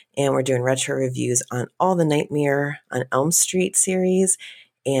 And we're doing retro reviews on all the Nightmare on Elm Street series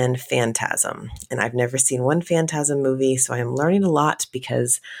and Phantasm. And I've never seen one Phantasm movie, so I'm learning a lot,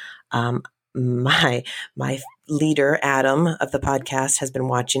 because my leader, Adam, of the podcast, has been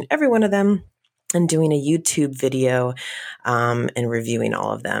watching every one of them and doing a YouTube video and reviewing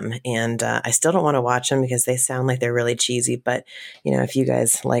all of them. And I still don't want to watch them because they sound like they're really cheesy. But, if you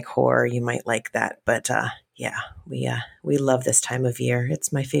guys like horror, you might like that. But yeah, we love this time of year.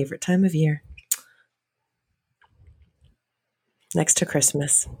 It's my favorite time of year. Next to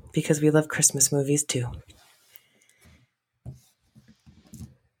Christmas, because we love Christmas movies too.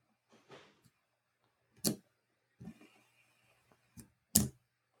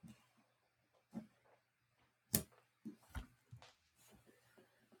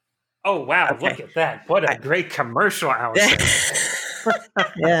 Oh, wow. Okay. Look at that. What a great commercial, Allison.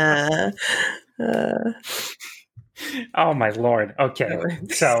 Yeah. Oh my Lord. Okay.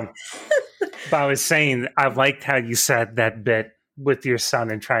 So, but I was saying, I liked how you said that bit with your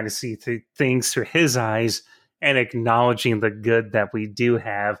son and trying to see things through his eyes and acknowledging the good that we do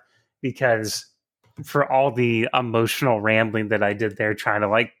have, because for all the emotional rambling that I did there, trying to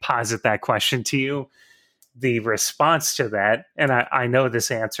like posit that question to you, the response to that, and I know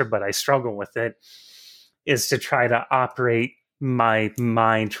this answer, but I struggle with it, is to try to operate my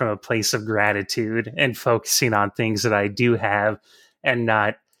mind from a place of gratitude and focusing on things that I do have, and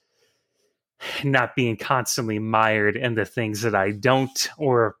not being constantly mired in the things that I don't,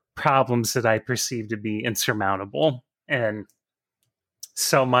 or problems that I perceive to be insurmountable. And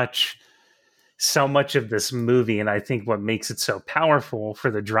so much of this movie, and I think what makes it so powerful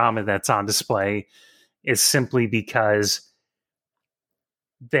for the drama that's on display, is simply because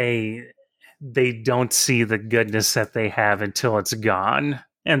they don't see the goodness that they have until it's gone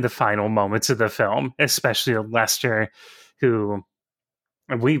in the final moments of the film, especially Lester, who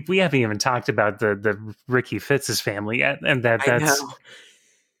we haven't even talked about the Ricky Fitz's family yet, and that's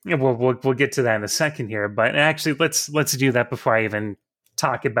we'll get to that in a second here. But actually, let's do that before I even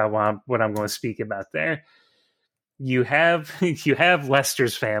talk about what I'm going to speak about there. You have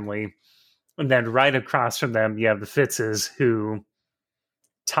Lester's family, and then right across from them, you have the Fitzes, who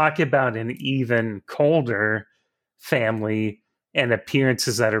talk about an even colder family and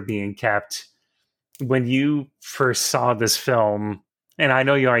appearances that are being kept. When you first saw this film, and I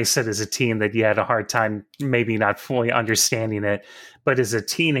know you already said as a teen that you had a hard time maybe not fully understanding it, but as a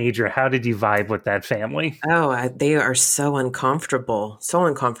teenager, how did you vibe with that family? Oh, they are so uncomfortable. So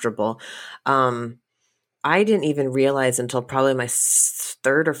uncomfortable. I didn't even realize until probably my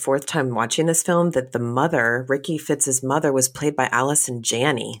third or fourth time watching this film that the mother, Ricky Fitz's mother, was played by Allison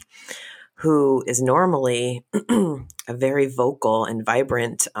Janney, who is normally a very vocal and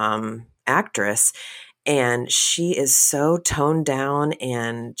vibrant actress. And she is so toned down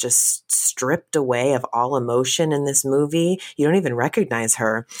and just stripped away of all emotion in this movie. You don't even recognize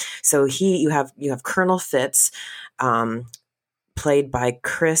her. So you have Colonel Fitz, played by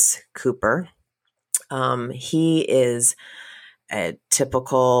Chris Cooper. He is a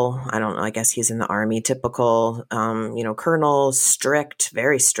typical, I don't know, I guess he's in the Army, typical, colonel, strict,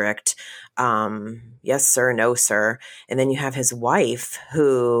 very strict. Yes, sir, no, sir. And then you have his wife,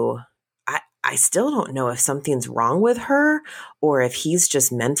 who I still don't know if something's wrong with her or if he's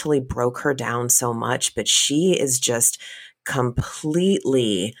just mentally broke her down so much, but she is just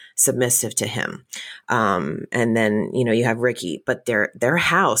completely submissive to him. And then, you have Ricky, but their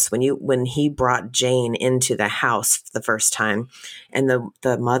house, when he brought Jane into the house the first time, and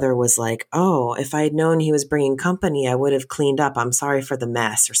the mother was like, "Oh, if I had known he was bringing company, I would have cleaned up. I'm sorry for the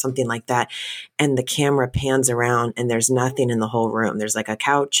mess," or something like that. And the camera pans around and there's nothing in the whole room. There's like a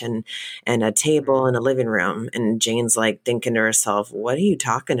couch and a table and a living room. And Jane's like thinking to herself, "What are you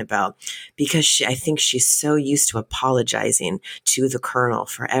talking about?" Because I think she's so used to apologizing to the colonel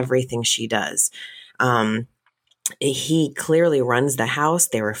for everything she does. He clearly runs the house.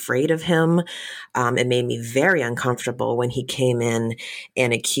 They're afraid of him. It made me very uncomfortable when he came in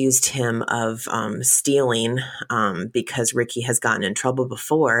and accused him of stealing, because Ricky has gotten in trouble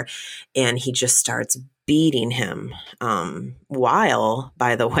before, and he just starts beating him. While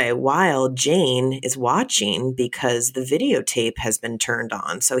Jane is watching, because the videotape has been turned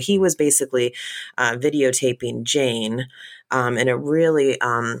on. So he was basically videotaping Jane, and a really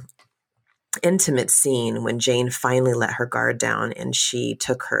intimate scene when Jane finally let her guard down and she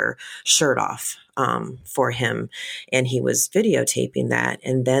took her shirt off for him, and he was videotaping that.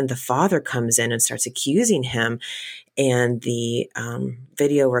 And then the father comes in and starts accusing him, and the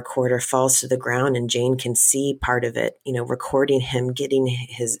video recorder falls to the ground, and Jane can see part of it, recording him getting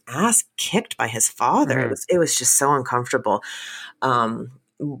his ass kicked by his father. Mm-hmm. It was just so uncomfortable. And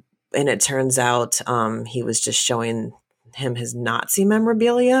it turns out he was just showing him his Nazi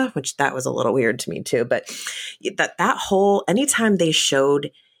memorabilia, which that was a little weird to me too. But that whole, anytime they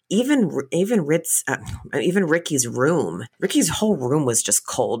showed even Ricky's room, Ricky's whole room was just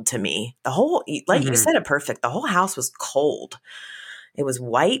cold to me. The whole, like you said it perfect. The whole house was cold. It was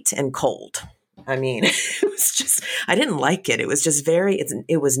white and cold. I mean, it was just, I didn't like it. It was just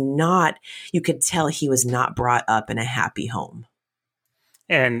it was not, you could tell he was not brought up in a happy home.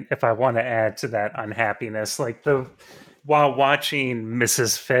 And if I want to add to that unhappiness, while watching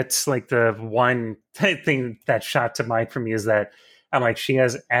Mrs. Fitz, like the one thing that shot to mind for me is that I'm like, she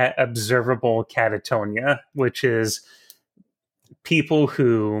has observable catatonia, which is people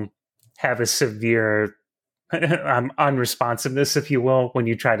who have a severe unresponsiveness, if you will, when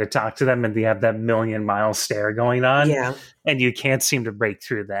you try to talk to them and they have that million-mile stare going on. Yeah. And you can't seem to break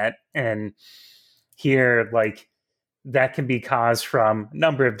through that. And here, like, that can be caused from a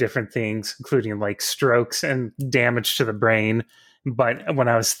number of different things, including like strokes and damage to the brain. But when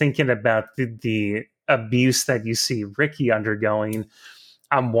I was thinking about the abuse that you see Ricky undergoing,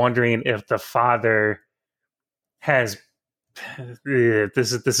 I'm wondering if the father has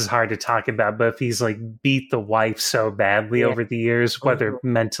this is hard to talk about, but if he's like beat the wife so badly over the years, whether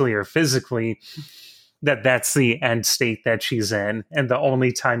mentally or physically, that's the end state that she's in. And the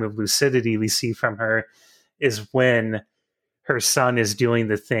only time of lucidity we see from her is when her son is doing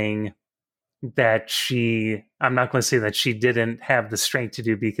the thing that I'm not going to say that she didn't have the strength to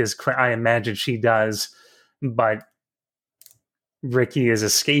do, because I imagine she does, but Ricky is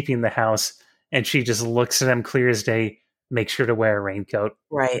escaping the house and she just looks at him clear as day, make sure to wear a raincoat.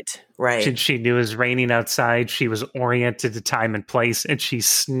 Right. She knew it was raining outside. She was oriented to time and place, and she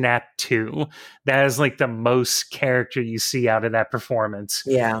snapped to. That is like the most character you see out of that performance.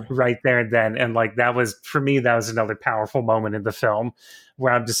 Yeah. Right there and then. And like, that was, for me, that was another powerful moment in the film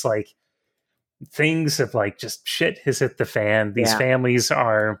where I'm just like, things of like, just shit has hit the fan. These families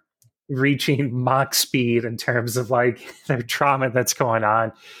are reaching Mach speed in terms of like their trauma that's going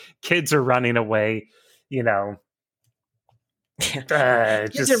on. Kids are running away, you know. Kids are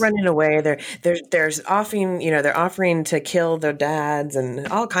running away. There's offering, they're offering to kill their dads, and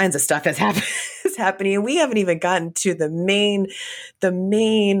all kinds of stuff is happening. And we haven't even gotten to the main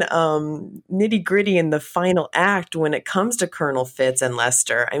nitty gritty in the final act when it comes to Colonel Fitz and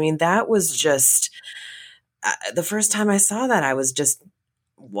Lester. I mean, that was just the first time I saw that, I was just,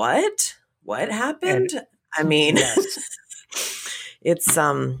 what happened? I mean, it's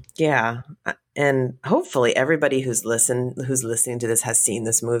and hopefully everybody who's listening to this has seen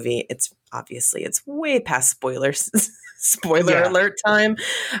this movie. It's way past spoiler alert time.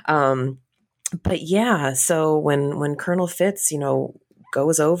 But yeah, so when Colonel Fitz,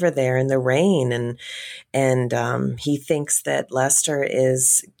 goes over there in the rain and he thinks that Lester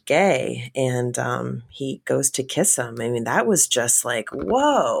is gay, and he goes to kiss him. I mean, that was just like,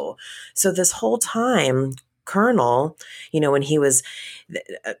 whoa. So this whole time, Colonel, when he was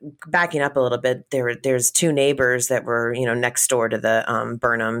backing up a little bit, there's two neighbors that were, next door to the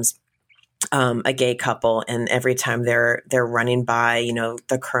Burnhams, a gay couple, and every time they're running by,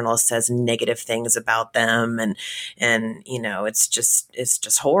 the Colonel says negative things about them, and it's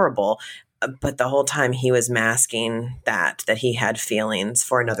just horrible. But the whole time he was masking that he had feelings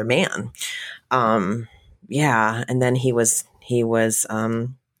for another man. And then he was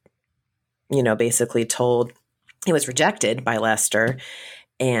basically told he was rejected by Lester,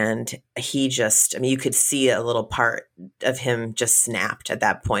 and he just, you could see a little part of him just snapped at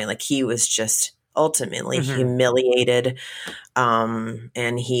that point. Like, he was just ultimately humiliated.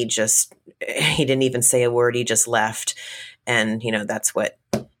 And he didn't even say a word. He just left. And, that's what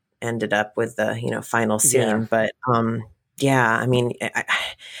ended up with the, final scene. Yeah. But, I mean,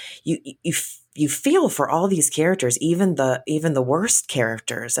 you feel for all these characters, even the worst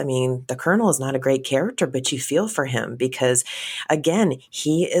characters. I mean, the Colonel is not a great character, but you feel for him because, again,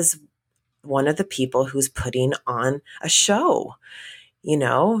 he is one of the people who's putting on a show.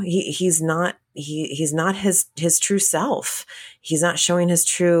 He's not his true self. He's not showing his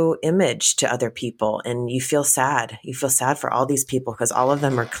true image to other people. And you feel sad. You feel sad for all these people because all of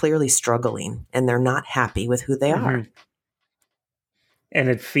them are clearly struggling and they're not happy with who they are. And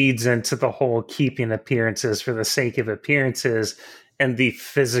it feeds into the whole keeping appearances for the sake of appearances and the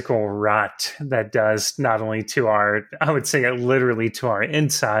physical rot that does not only to our, I would say literally to our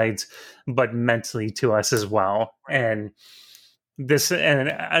insides, but mentally to us as well. And that's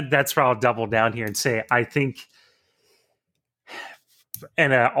where I'll double down here and say, I think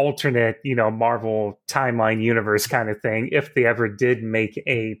in an alternate, Marvel timeline universe kind of thing, if they ever did make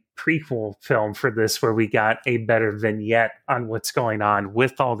a prequel film for this where we got a better vignette on what's going on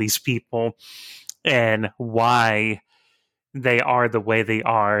with all these people and why they are the way they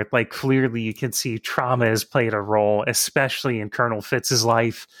are, like, clearly you can see trauma has played a role, especially in Colonel Fitz's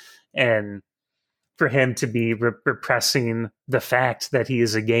life, and for him to be repressing the fact that he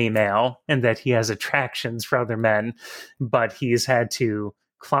is a gay male and that he has attractions for other men, but he's had to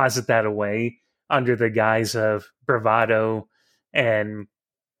closet that away under the guise of bravado and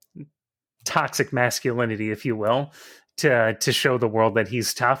toxic masculinity, if you will, to show the world that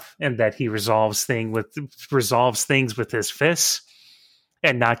he's tough and that he resolves things with his fists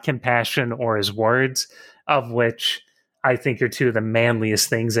and not compassion or his words, of which I think are two of the manliest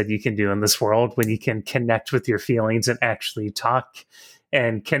things that you can do in this world, when you can connect with your feelings and actually talk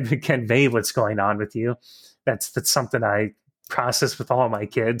and can convey what's going on with you. that's something I process with all my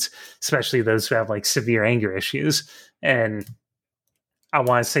kids, especially those who have like severe anger issues. And I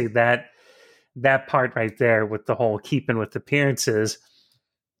want to say that part right there with the whole keeping with appearances,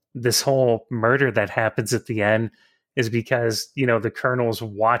 this whole murder that happens at the end is because, the colonel's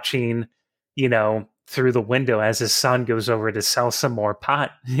watching, through the window as his son goes over to sell some more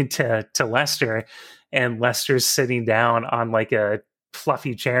pot to Lester. And Lester's sitting down on like a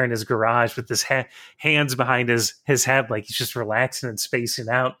fluffy chair in his garage with his hands behind his head, like he's just relaxing and spacing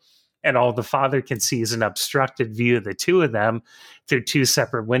out. And all the father can see is an obstructed view of the two of them through two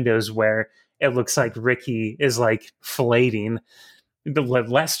separate windows where it looks like Ricky is like filleting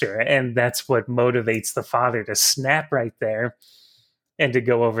Lester. And that's what motivates the father to snap right there and to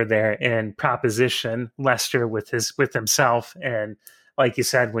go over there and proposition Lester with himself. And like you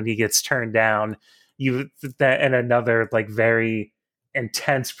said, when he gets turned down, and another like very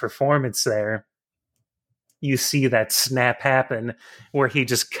intense performance there, you see that snap happen where he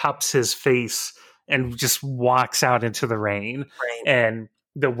just cups his face and just walks out into the rain. Right. And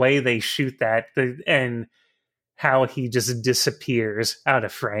the way they shoot that and how he just disappears out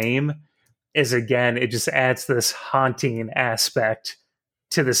of frame is, again, it just adds this haunting aspect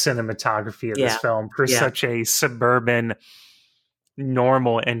to the cinematography of this film for such a suburban,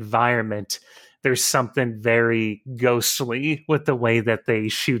 normal environment. There's something very ghostly with the way that they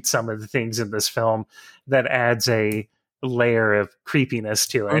shoot some of the things in this film that adds a layer of creepiness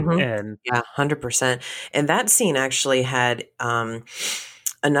to it. Mm-hmm. And 100%. And that scene actually had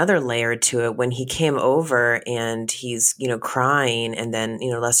another layer to it when he came over and he's, crying. And then,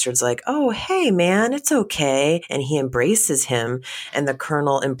 Lester's like, "Oh, hey, man, it's okay." And he embraces him and the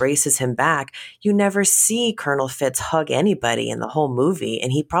colonel embraces him back. You never see Colonel Fitz hug anybody in the whole movie.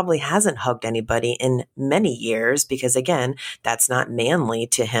 And he probably hasn't hugged anybody in many years because, again, that's not manly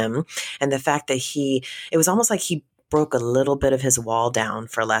to him. And the fact that it was almost like he broke a little bit of his wall down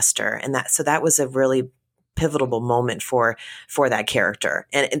for Lester. And that was a really pivotal moment for that character.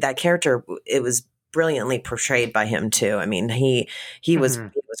 And that character, it was brilliantly portrayed by him too. I mean, he was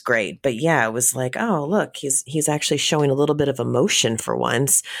great. But yeah, it was like, oh, look, he's actually showing a little bit of emotion for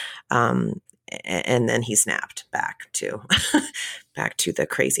once. And then he snapped back to the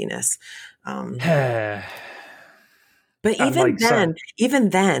craziness. But even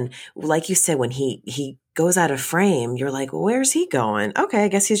then, like you said, when he goes out of frame, you're like, well, where's he going? Okay, I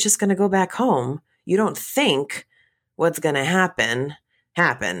guess he's just going to go back home. You don't think what's going to happen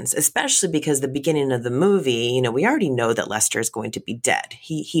happens, especially because the beginning of the movie, we already know that Lester is going to be dead.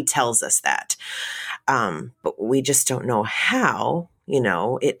 He tells us that. But we just don't know how.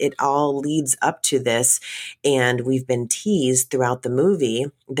 It all leads up to this. And we've been teased throughout the movie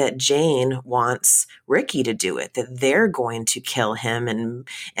that Jane wants Ricky to do it, that they're going to kill him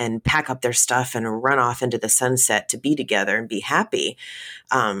and pack up their stuff and run off into the sunset to be together and be happy.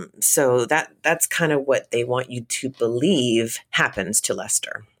 So that's kind of what they want you to believe happens to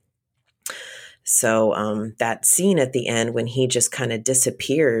Lester. So that scene at the end when he just kind of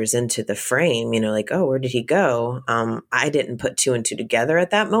disappears into the frame, like, oh, where did he go? I didn't put two and two together at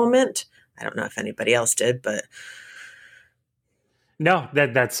that moment. I don't know if anybody else did, but no,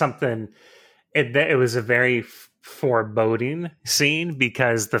 that's something. It was a very foreboding scene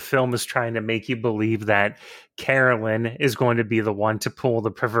because the film is trying to make you believe that Carolyn is going to be the one to pull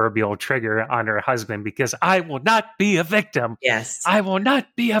the proverbial trigger on her husband because I will not be a victim. Yes. I will not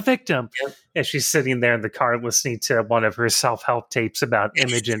be a victim. Yep. And she's sitting there in the car listening to one of her self-help tapes about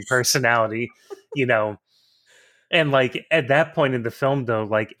image and personality, And like at that point in the film, though,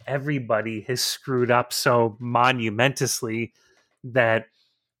 like everybody has screwed up so monumentously that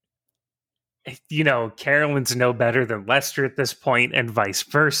Carolyn's no better than Lester at this point and vice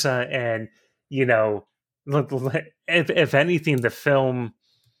versa. And, if anything, the film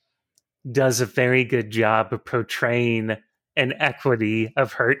does a very good job of portraying an equity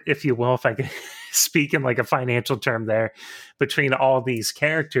of hurt, if you will, if I can speak in like a financial term there, between all these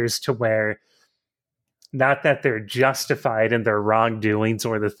characters to where not that they're justified in their wrongdoings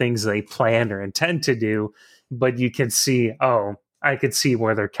or the things they plan or intend to do, but you can see, oh, I could see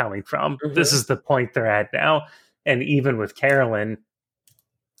where they're coming from. Mm-hmm. This is the point they're at now. And even with Carolyn,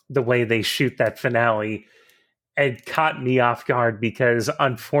 the way they shoot that finale, it caught me off guard because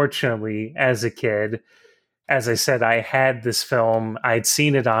unfortunately, as a kid, as I said, I had this film, I'd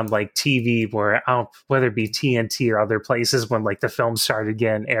seen it on like TV where, whether it be TNT or other places when like the film started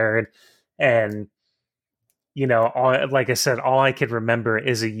getting aired. And, like I said, all I could remember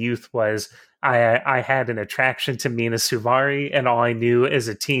as a youth was I had an attraction to Mina Suvari, and all I knew as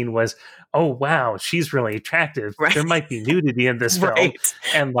a teen was, oh, wow, she's really attractive. Right. There might be nudity in this film. Right.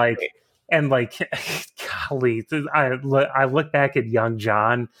 And golly, I look back at young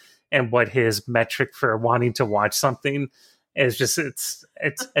John and what his metric for wanting to watch something is just, it's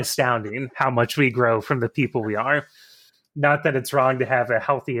astounding how much we grow from the people we are. Not that it's wrong to have a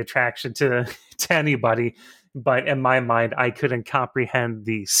healthy attraction to anybody, but in my mind, I couldn't comprehend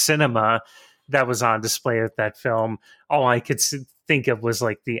the cinema that was on display at that film. All I could think of was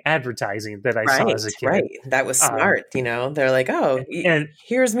like the advertising that I saw as a kid. Right. That was smart. They're like, oh, and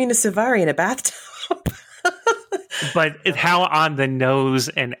here's Mina Savari in a bathtub. But how on the nose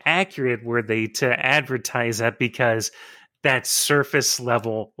and accurate were they to advertise that? Because that surface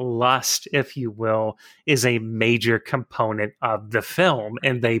level lust, if you will, is a major component of the film,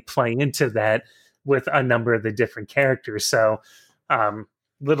 and they play into that with a number of the different characters. So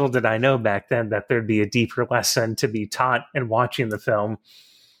little did I know back then that there'd be a deeper lesson to be taught in watching the film.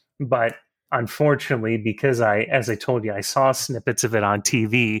 But unfortunately, because as I told you, I saw snippets of it on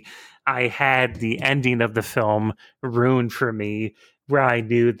TV, I had the ending of the film ruined for me, where I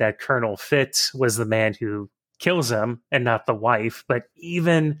knew that Colonel Fitz was the man who kills him and not the wife. But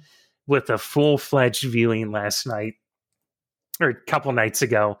even with a full-fledged viewing last night, or a couple nights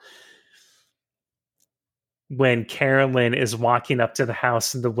ago, when Carolyn is walking up to the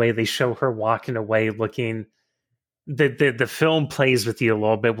house and the way they show her walking away looking, the film plays with you a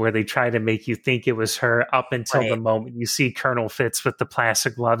little bit, where they try to make you think it was her up until the moment you see Colonel Fitz with the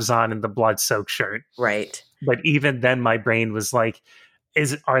plastic gloves on and the blood-soaked shirt. Right. But even then my brain was like,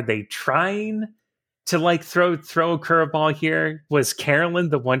 are they trying to like throw a curveball here? Was Carolyn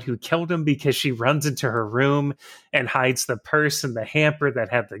the one who killed him because she runs into her room and hides the purse and the hamper that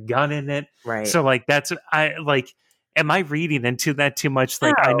had the gun in it? Right. So like am I reading into that too much?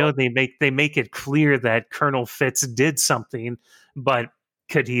 Like, no. I know they make it clear that Colonel Fitz did something, but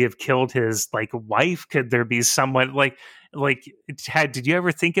could he have killed his like wife? Could there be someone did you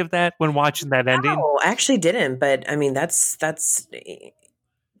ever think of that when watching that ending? No, I actually didn't, but I mean that's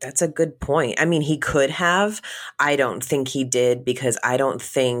a good point. I mean, he could have. I don't think he did, because I don't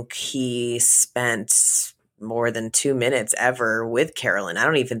think he spent more than 2 minutes ever with Carolyn. I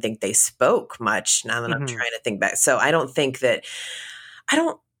don't even think they spoke much, now that I'm trying to think back. So I don't think that, I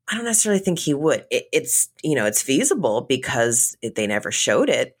don't necessarily think he would. It's feasible because they never showed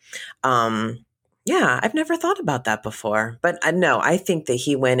it. Yeah, I've never thought about that before. But no, I think that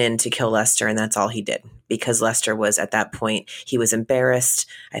he went in to kill Lester, and that's all he did, because Lester was, at that point, he was embarrassed.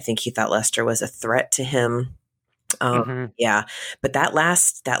 I think he thought Lester was a threat to him. Yeah. But that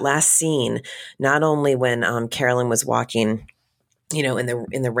last scene, not only when Carolyn was walking, in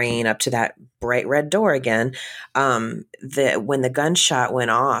the rain up to that bright red door again, when the gunshot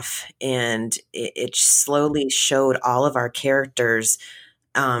went off and it slowly showed all of our characters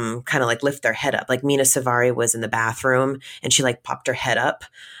kind of like lift their head up. Like Mina Savari was in the bathroom and she like popped her head up,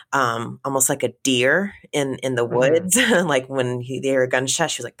 almost like a deer in the woods. Like when they hear a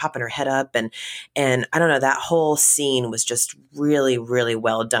gunshot, she was like popping her head up. And I don't know, that whole scene was just really, really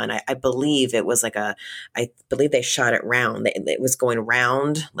well done. I believe it was I believe they shot it round. It was going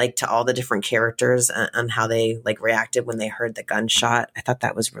round, like to all the different characters on how they like reacted when they heard the gunshot. I thought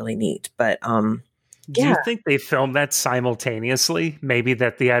that was really neat. But, do you think they filmed that simultaneously? Maybe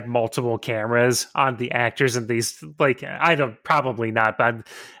that they had multiple cameras on the actors and these, like, probably not, but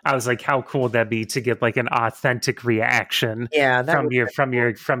I was like, how cool would that be to get like an authentic reaction from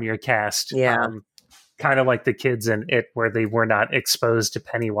your cast? Yeah. Kind of like the kids in It, where they were not exposed to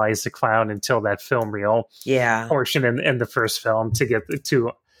Pennywise the clown until that film reel portion in the first film to get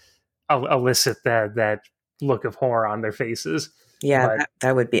to elicit that look of horror on their faces. Yeah,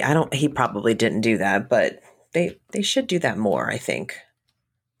 that would be, he probably didn't do that, but they should do that more, I think.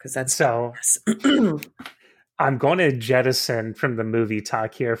 Because that's so. I'm going to jettison from the movie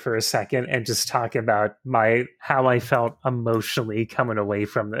talk here for a second and just talk about how I felt emotionally coming away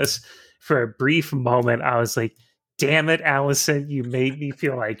from this. For a brief moment, I was like, damn it, Allison, you made me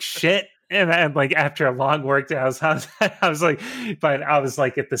feel like shit. And then, like, after a long work day, I was like, but I was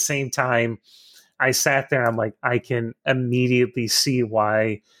like, at the same time, I sat there, I'm like, I can immediately see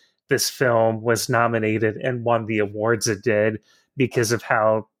why this film was nominated and won the awards it did, because of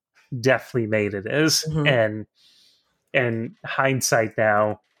how deftly made it is. And hindsight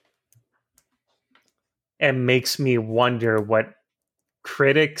now, it makes me wonder what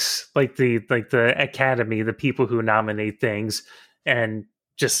critics, like the Academy, the people who nominate things, and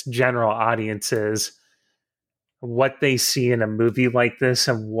just general audiences, what they see in a movie like this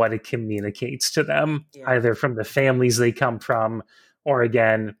and what it communicates to them, either from the families they come from, or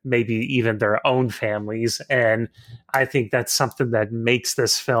again, maybe even their own families. And I think that's something that makes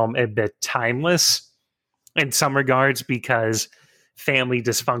this film a bit timeless in some regards, because family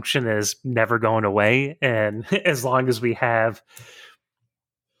dysfunction is never going away. And as long as we have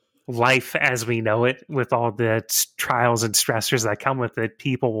life as we know it, with all the trials and stressors that come with it,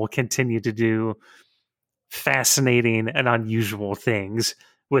 people will continue to do fascinating and unusual things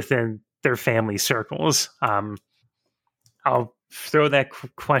within their family circles. I'll throw that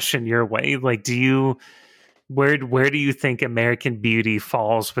question your way. Like, where do you think American Beauty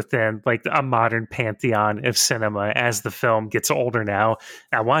falls within like a modern pantheon of cinema as the film gets older now?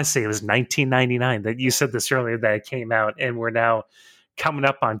 I want to say it was 1999 that you said this earlier, that it came out, and we're now coming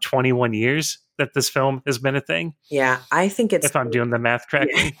up on 21 years that this film has been a thing. Yeah, I think it's, if I'm doing the math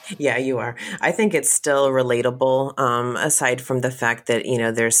correctly. Yeah, you are. I think it's still relatable, aside from the fact that,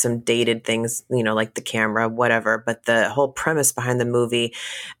 there's some dated things, like the camera, whatever, but the whole premise behind the movie,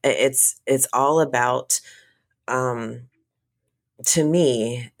 it's all about, to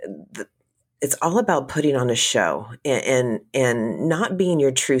me, it's all about putting on a show and not being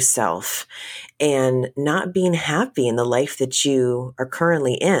your true self and not being happy in the life that you are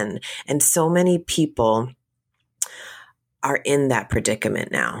currently in. And so many people are in that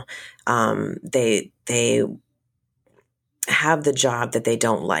predicament now. They have the job that they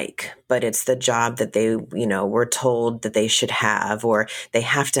don't like, but it's the job that they, were told that they should have, or they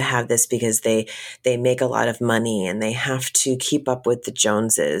have to have this because they make a lot of money and they have to keep up with the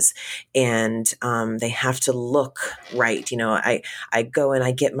Joneses, and they have to look right. I go and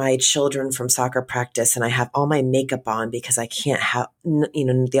I get my children from soccer practice and I have all my makeup on because I can't have,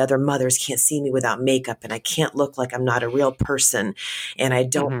 the other mothers can't see me without makeup, and I can't look like I'm not a real person. And I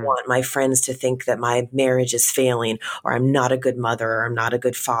don't want my friends to think that my marriage is failing, or I'm not a good mother, or I'm not a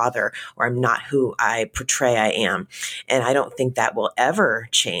good father, or I'm not who I portray I am. And I don't think that will ever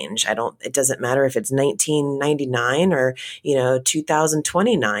change. It doesn't matter if it's 1999 or,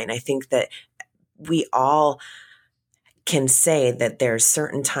 2029. I think that we all can say that there's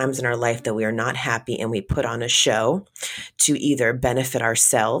certain times in our life that we are not happy, and we put on a show to either benefit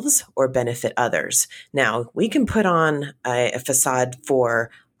ourselves or benefit others. Now, we can put on a facade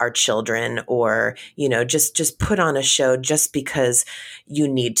for our children, or, just put on a show just because you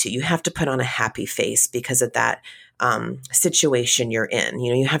need to. You have to put on a happy face because of that situation you're in.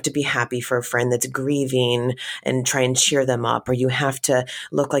 You have to be happy for a friend that's grieving and try and cheer them up, or you have to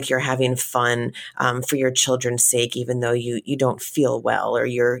look like you're having fun for your children's sake, even though you don't feel well, or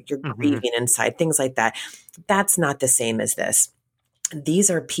you're grieving inside, things like that. That's not the same as this.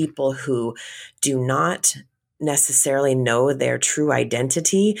 These are people who do not necessarily know their true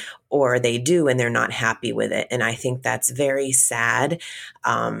identity, or they do and they're not happy with it. And I think that's very sad.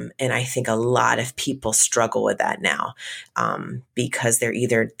 And I think a lot of people struggle with that now, because they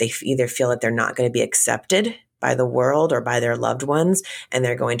either feel that they're not going to be accepted by the world or by their loved ones, and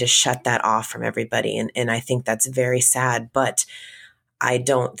they're going to shut that off from everybody. And I think that's very sad, but I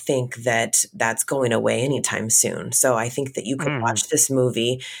don't think that that's going away anytime soon. So I think that you could watch this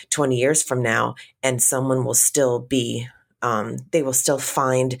movie 20 years from now, and someone will still be, they will still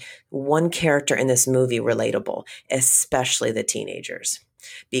find one character in this movie relatable, especially the teenagers.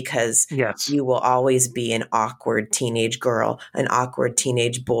 Because you will always be an awkward teenage girl, an awkward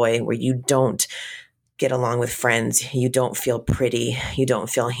teenage boy, where you don't get along with friends, you don't feel pretty, you don't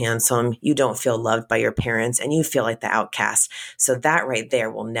feel handsome, you don't feel loved by your parents, and you feel like the outcast. So that right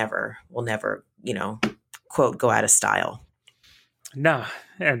there will never, quote, go out of style. No,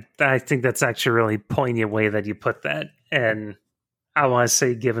 and I think that's actually a really poignant way that you put that. And I want to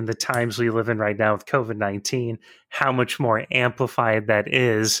say, given the times we live in right now with COVID-19, how much more amplified that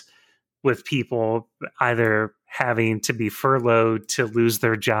is, with people either having to be furloughed, to lose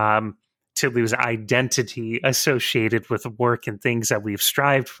their job, to lose identity associated with work and things that we've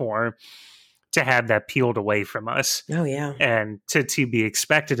strived for, to have that peeled away from us. Oh, yeah. And to be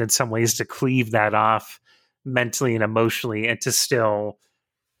expected in some ways to cleave that off mentally and emotionally, and to still,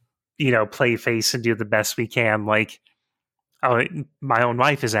 play face and do the best we can. Like, my own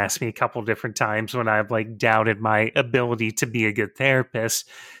wife has asked me a couple different times when I've doubted my ability to be a good therapist.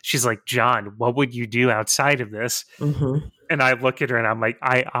 She's like, John, what would you do outside of this? And I look at her and I'm like,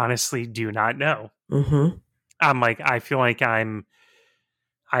 I honestly do not know. I'm like, I feel like I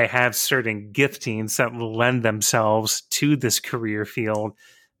have certain giftings that lend themselves to this career field.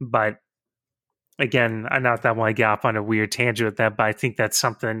 But again, I not that want to get off on a weird tangent with that, but I think that's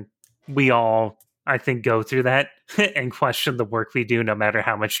something we all, I think, go through that and question the work we do, no matter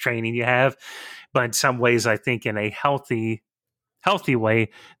how much training you have. But in some ways, I think in a healthy way,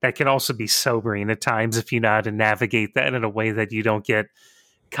 that can also be sobering at times, if you know how to navigate that in a way that you don't get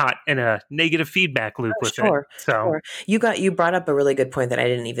caught in a negative feedback loop with Sure, it. So sure. You brought up a really good point that I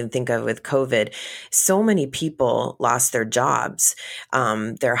didn't even think of with COVID. So many people lost their jobs,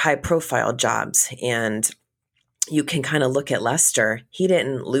 their high profile jobs, and you can kind of look at Lester. He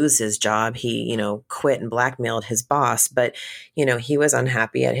didn't lose his job. He, quit and blackmailed his boss, but he was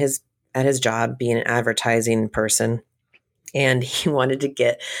unhappy at his job being an advertising person. And he wanted to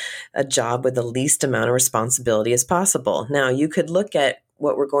get a job with the least amount of responsibility as possible. Now, you could look at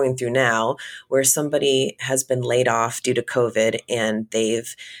what we're going through now, where somebody has been laid off due to COVID and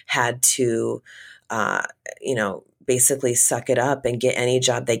they've had to, basically suck it up and get any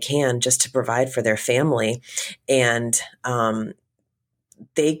job they can just to provide for their family. And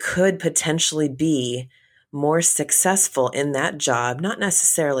they could potentially be more successful in that job, not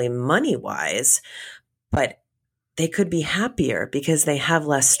necessarily money-wise, but they could be happier because they have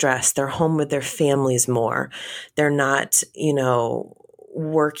less stress. They're home with their families more. They're not,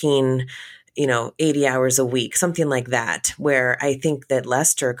 working, 80 hours a week, something like that, where I think that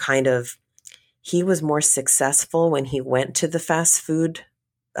Lester he was more successful when he went to the fast food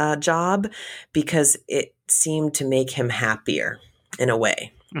job because it seemed to make him happier in a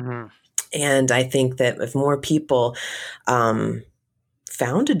way. Mm-hmm. And I think that if more people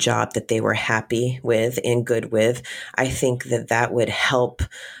found a job that they were happy with and good with, I think that would help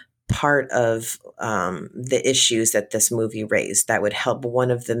part of the issues that this movie raised. That would help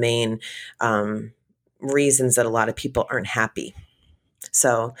one of the main reasons that a lot of people aren't happy.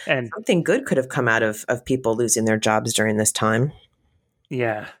 So something good could have come out of people losing their jobs during this time.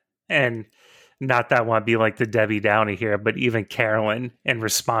 Yeah. And not that I want to be like the Debbie Downey here, but even Carolyn, in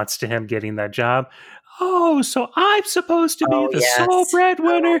response to him getting that job, oh, so I'm supposed to be the sole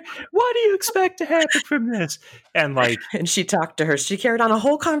breadwinner. What do you expect to happen from this? And and she talked to her. She carried on a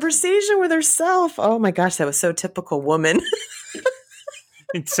whole conversation with herself. Oh my gosh, that was so typical woman.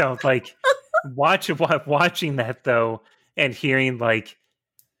 And so watching that though, and hearing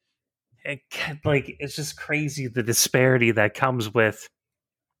it's just crazy, the disparity that comes with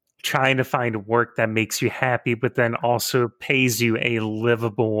trying to find work that makes you happy, but then also pays you a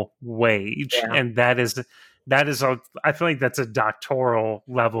livable wage. Yeah. And that is I feel like that's a doctoral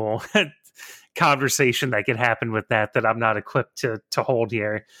level conversation that can happen with that I'm not equipped to hold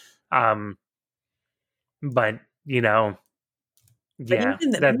here. But yeah,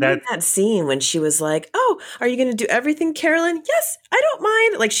 that scene when she was like, "Oh, are you going to do everything, Carolyn?" "Yes, I don't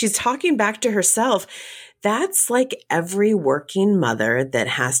mind." Like she's talking back to herself. That's like every working mother that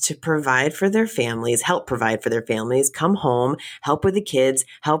has to provide for their families, help provide for their families, come home, help with the kids,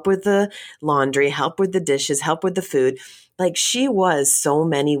 help with the laundry, help with the dishes, help with the food. Like she was so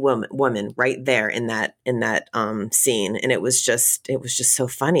many women right there in that scene. And it was just so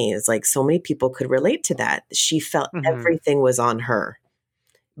funny. It's like so many people could relate to that. She felt everything was on her,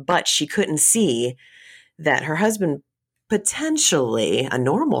 but she couldn't see that her husband, potentially a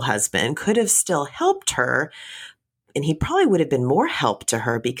normal husband, could have still helped her. And he probably would have been more help to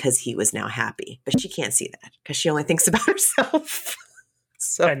her because he was now happy, but she can't see that because she only thinks about herself.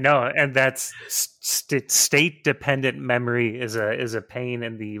 So no, and that's state dependent memory is a pain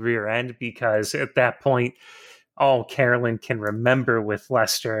in the rear end, because at that point, all Carolyn can remember with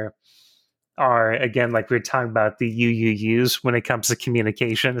Lester are, again, like we were talking about, the UUUs when it comes to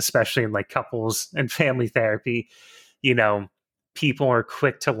communication, especially in like couples and family therapy. People are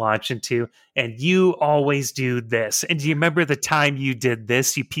quick to launch into, and you always do this. And do you remember the time you did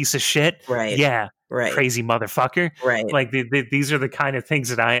this, you piece of shit? Right. Yeah. Right. Crazy motherfucker. Right. Like these are the kind of things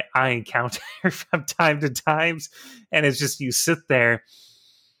that I encounter from time to times. And it's just, you sit there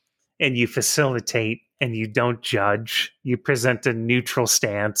and you facilitate and you don't judge. You present a neutral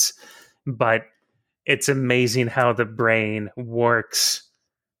stance, but it's amazing how the brain works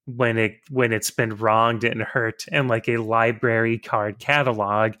when it's been wronged and hurt. And like a library card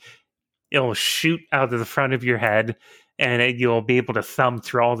catalog, it'll shoot out of the front of your head, and you'll be able to thumb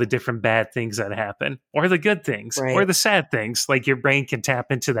through all the different bad things that happen, or the good things, or the sad things. Like your brain can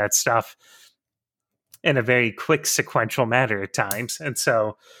tap into that stuff in a very quick sequential manner at times. And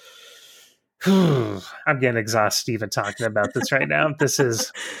so I'm getting exhausted even talking about this right now.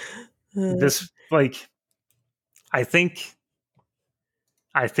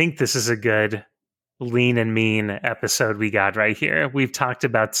 I think this is a good lean and mean episode we got right here. We've talked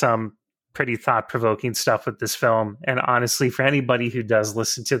about some pretty thought-provoking stuff with this film. And honestly, for anybody who does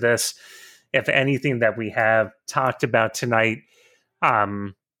listen to this, if anything that we have talked about tonight,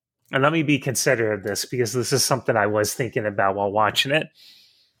 and let me be considerate of this, because this is something I was thinking about while watching it.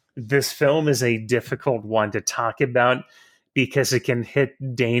 This film is a difficult one to talk about because it can hit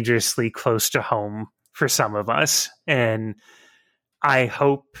dangerously close to home for some of us. And I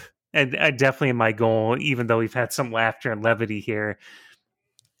hope, and definitely my goal, even though we've had some laughter and levity here,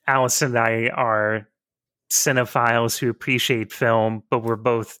 Allison and I are cinephiles who appreciate film, but we're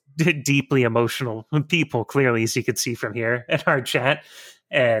both deeply emotional people, clearly, as you can see from here in our chat.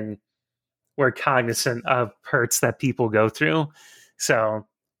 And we're cognizant of hurts that people go through. So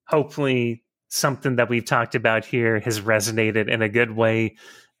hopefully something that we've talked about here has resonated in a good way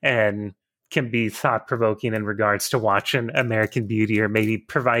and can be thought-provoking in regards to watching American Beauty, or maybe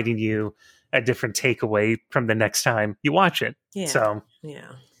providing you a different takeaway from the next time you watch it. Yeah. So,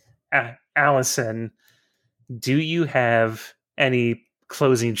 yeah. Allison, do you have any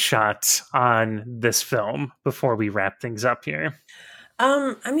closing shots on this film before we wrap things up here?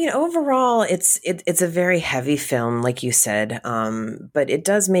 I mean, overall, it's a very heavy film, like you said, but it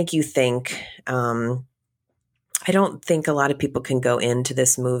does make you think. I don't think a lot of people can go into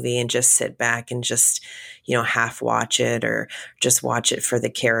this movie and just sit back and just, half watch it, or just watch it for the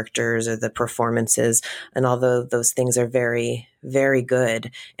characters or the performances. And although those things are very, very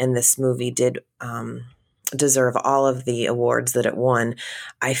good, and this movie did deserve all of the awards that it won,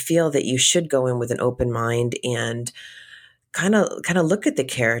 I feel that you should go in with an open mind and kind of look at the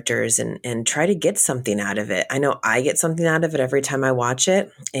characters and try to get something out of it. I know I get something out of it every time I watch it.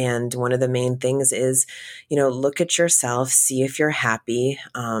 And one of the main things is, look at yourself, see if you're happy,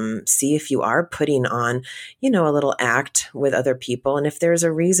 see if you are putting on, a little act with other people. And if there's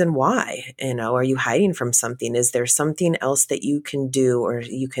a reason why, are you hiding from something? Is there something else that you can do, or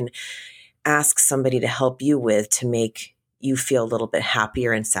you can ask somebody to help you with, to make you feel a little bit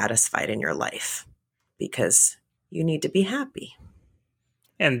happier and satisfied in your life? Because you need to be happy.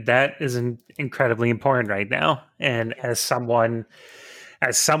 And that is incredibly important right now. And as someone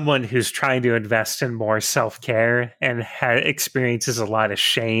who's trying to invest in more self-care and experiences a lot of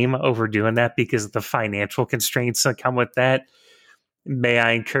shame over doing that because of the financial constraints that come with that, may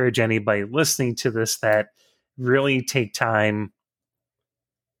I encourage anybody listening to this that really take time.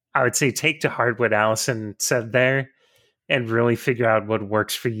 I would say take to heart what Allison said there, and really figure out what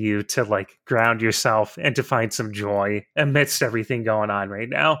works for you to ground yourself and to find some joy amidst everything going on right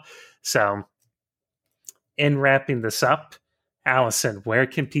now. So in wrapping this up, Allison, where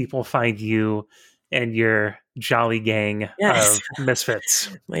can people find you and your jolly gang of misfits?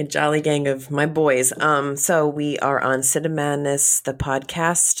 My jolly gang of my boys. So we are on Cinemadness, the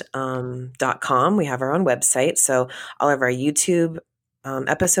podcast, .com. We have our own website. So all of our YouTube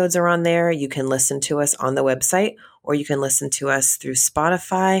episodes are on there. You can listen to us on the website, or you can listen to us through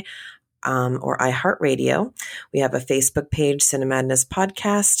Spotify or iHeartRadio. We have a Facebook page, Cinemadness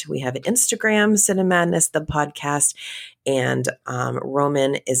Podcast. We have an Instagram, Cinemadness the Podcast. And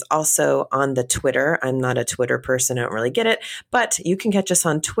Roman is also on the Twitter. I'm not a Twitter person. I don't really get it. But you can catch us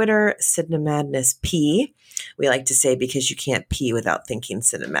on Twitter, Cinemadness P. We like to say, because you can't pee without thinking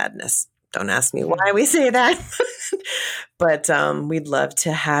Cinemadness. Don't ask me why we say that. But we'd love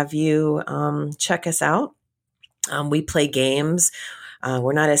to have you check us out. We play games.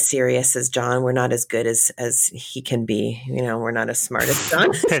 We're not as serious as John. We're not as good as he can be. We're not as smart as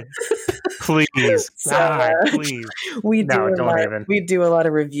John. Please. So, please. We do a lot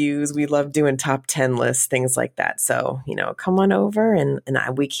of reviews. We love doing top 10 lists, things like that. So, come on over, and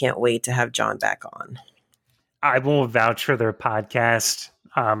we can't wait to have John back on. I will vouch for their podcast.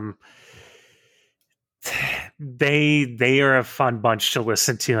 They are a fun bunch to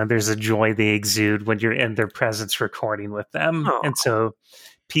listen to, and there's a joy they exude when you're in their presence recording with them. Aww. And so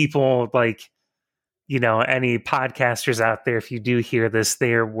people any podcasters out there, if you do hear this,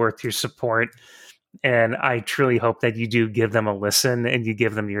 they are worth your support. And I truly hope that you do give them a listen and you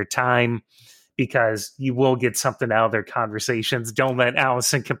give them your time, because you will get something out of their conversations. Don't let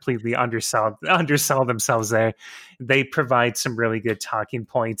Allison completely undersell themselves there. They provide some really good talking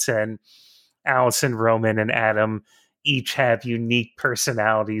points, and Allison, Roman, and Adam each have unique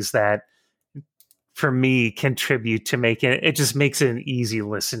personalities that, for me, contribute to make it just makes it an easy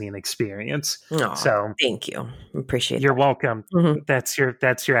listening experience. Aww, so thank you. Appreciate You're welcome. Mm-hmm. That's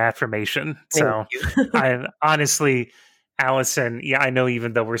your affirmation. So I honestly, Allison, I know,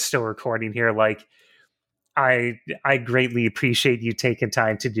 even though we're still recording here, I greatly appreciate you taking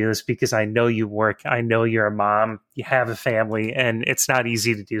time to do this, because I know you work. I know you're a mom. You have a family, and it's not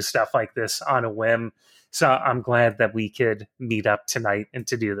easy to do stuff like this on a whim. So I'm glad that we could meet up tonight and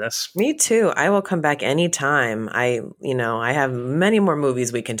to do this. Me too. I will come back anytime. I have many more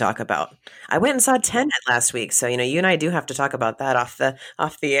movies we can talk about. I went and saw Tenet last week. So, you and I do have to talk about that off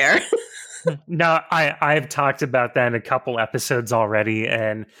the air. No, I've talked about that in a couple episodes already,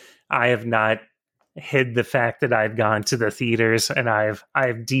 and I have not hid the fact that I've gone to the theaters, and I've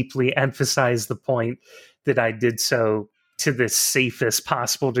deeply emphasized the point that I did so to the safest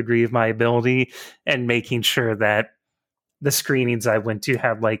possible degree of my ability and making sure that the screenings I went to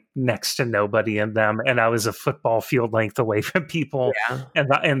had like next to nobody in them, and I was a football field length away from people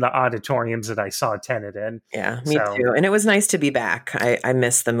in the auditoriums that I saw Tenet in. Yeah, me too. And it was nice to be back. I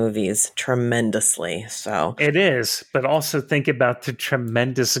miss the movies tremendously. So it is, but also think about the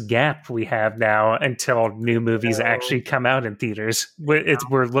tremendous gap we have now until new movies actually come out in theaters.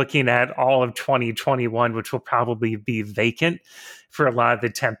 We're looking at all of 2021, which will probably be vacant for a lot of the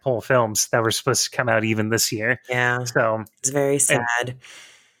tentpole films that were supposed to come out even this year. Yeah. So it's very sad.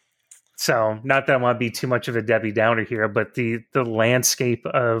 So not that I want to be too much of a Debbie Downer here, but the landscape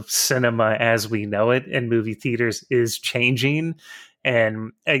of cinema as we know it in movie theaters is changing.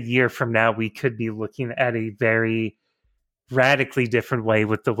 And a year from now, we could be looking at a very radically different way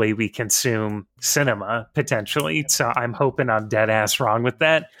with the way we consume cinema, potentially. So I'm hoping I'm dead ass wrong with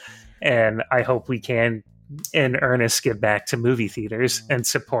that. And I hope we can in earnest get back to movie theaters and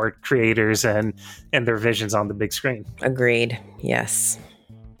support creators and their visions on the big screen. Agreed. Yes.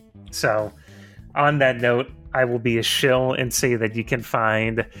 So on that note, I will be a shill and say that you can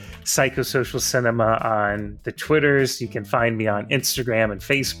find Psychosocial Cinema on the Twitters. You can find me on Instagram and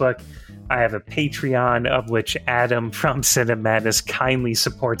Facebook. I have a Patreon, of which Adam from Cinema Madness kindly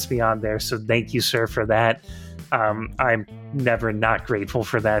supports me on there. So thank you, sir, for that. I'm never not grateful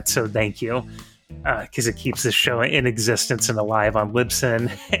for that. So thank you. Because it keeps the show in existence and alive on Libsyn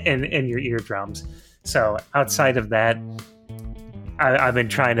and in your eardrums. So outside of that, I've been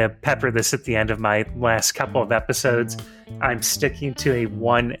trying to pepper this at the end of my last couple of episodes. I'm sticking to a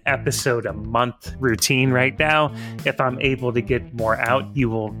 1 episode a month routine right now. If I'm able to get more out, you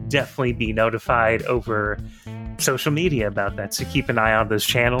will definitely be notified over social media about that. So keep an eye on those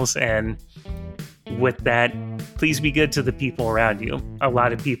channels. And with that, please be good to the people around you. A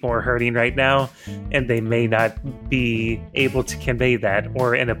lot of people are hurting right now, and they may not be able to convey that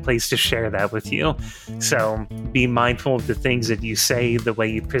or in a place to share that with you. So be mindful of the things that you say, the way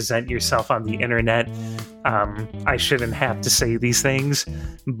you present yourself on the internet. I shouldn't have to say these things,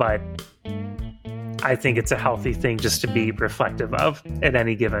 but I think it's a healthy thing just to be reflective of at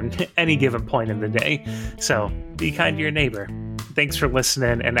any given point in the day. So be kind to your neighbor. Thanks for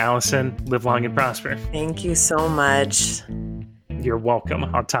listening, and Allison, live long and prosper. Thank you so much. You're welcome.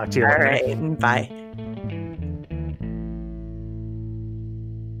 I'll talk to you later. All right. Bye.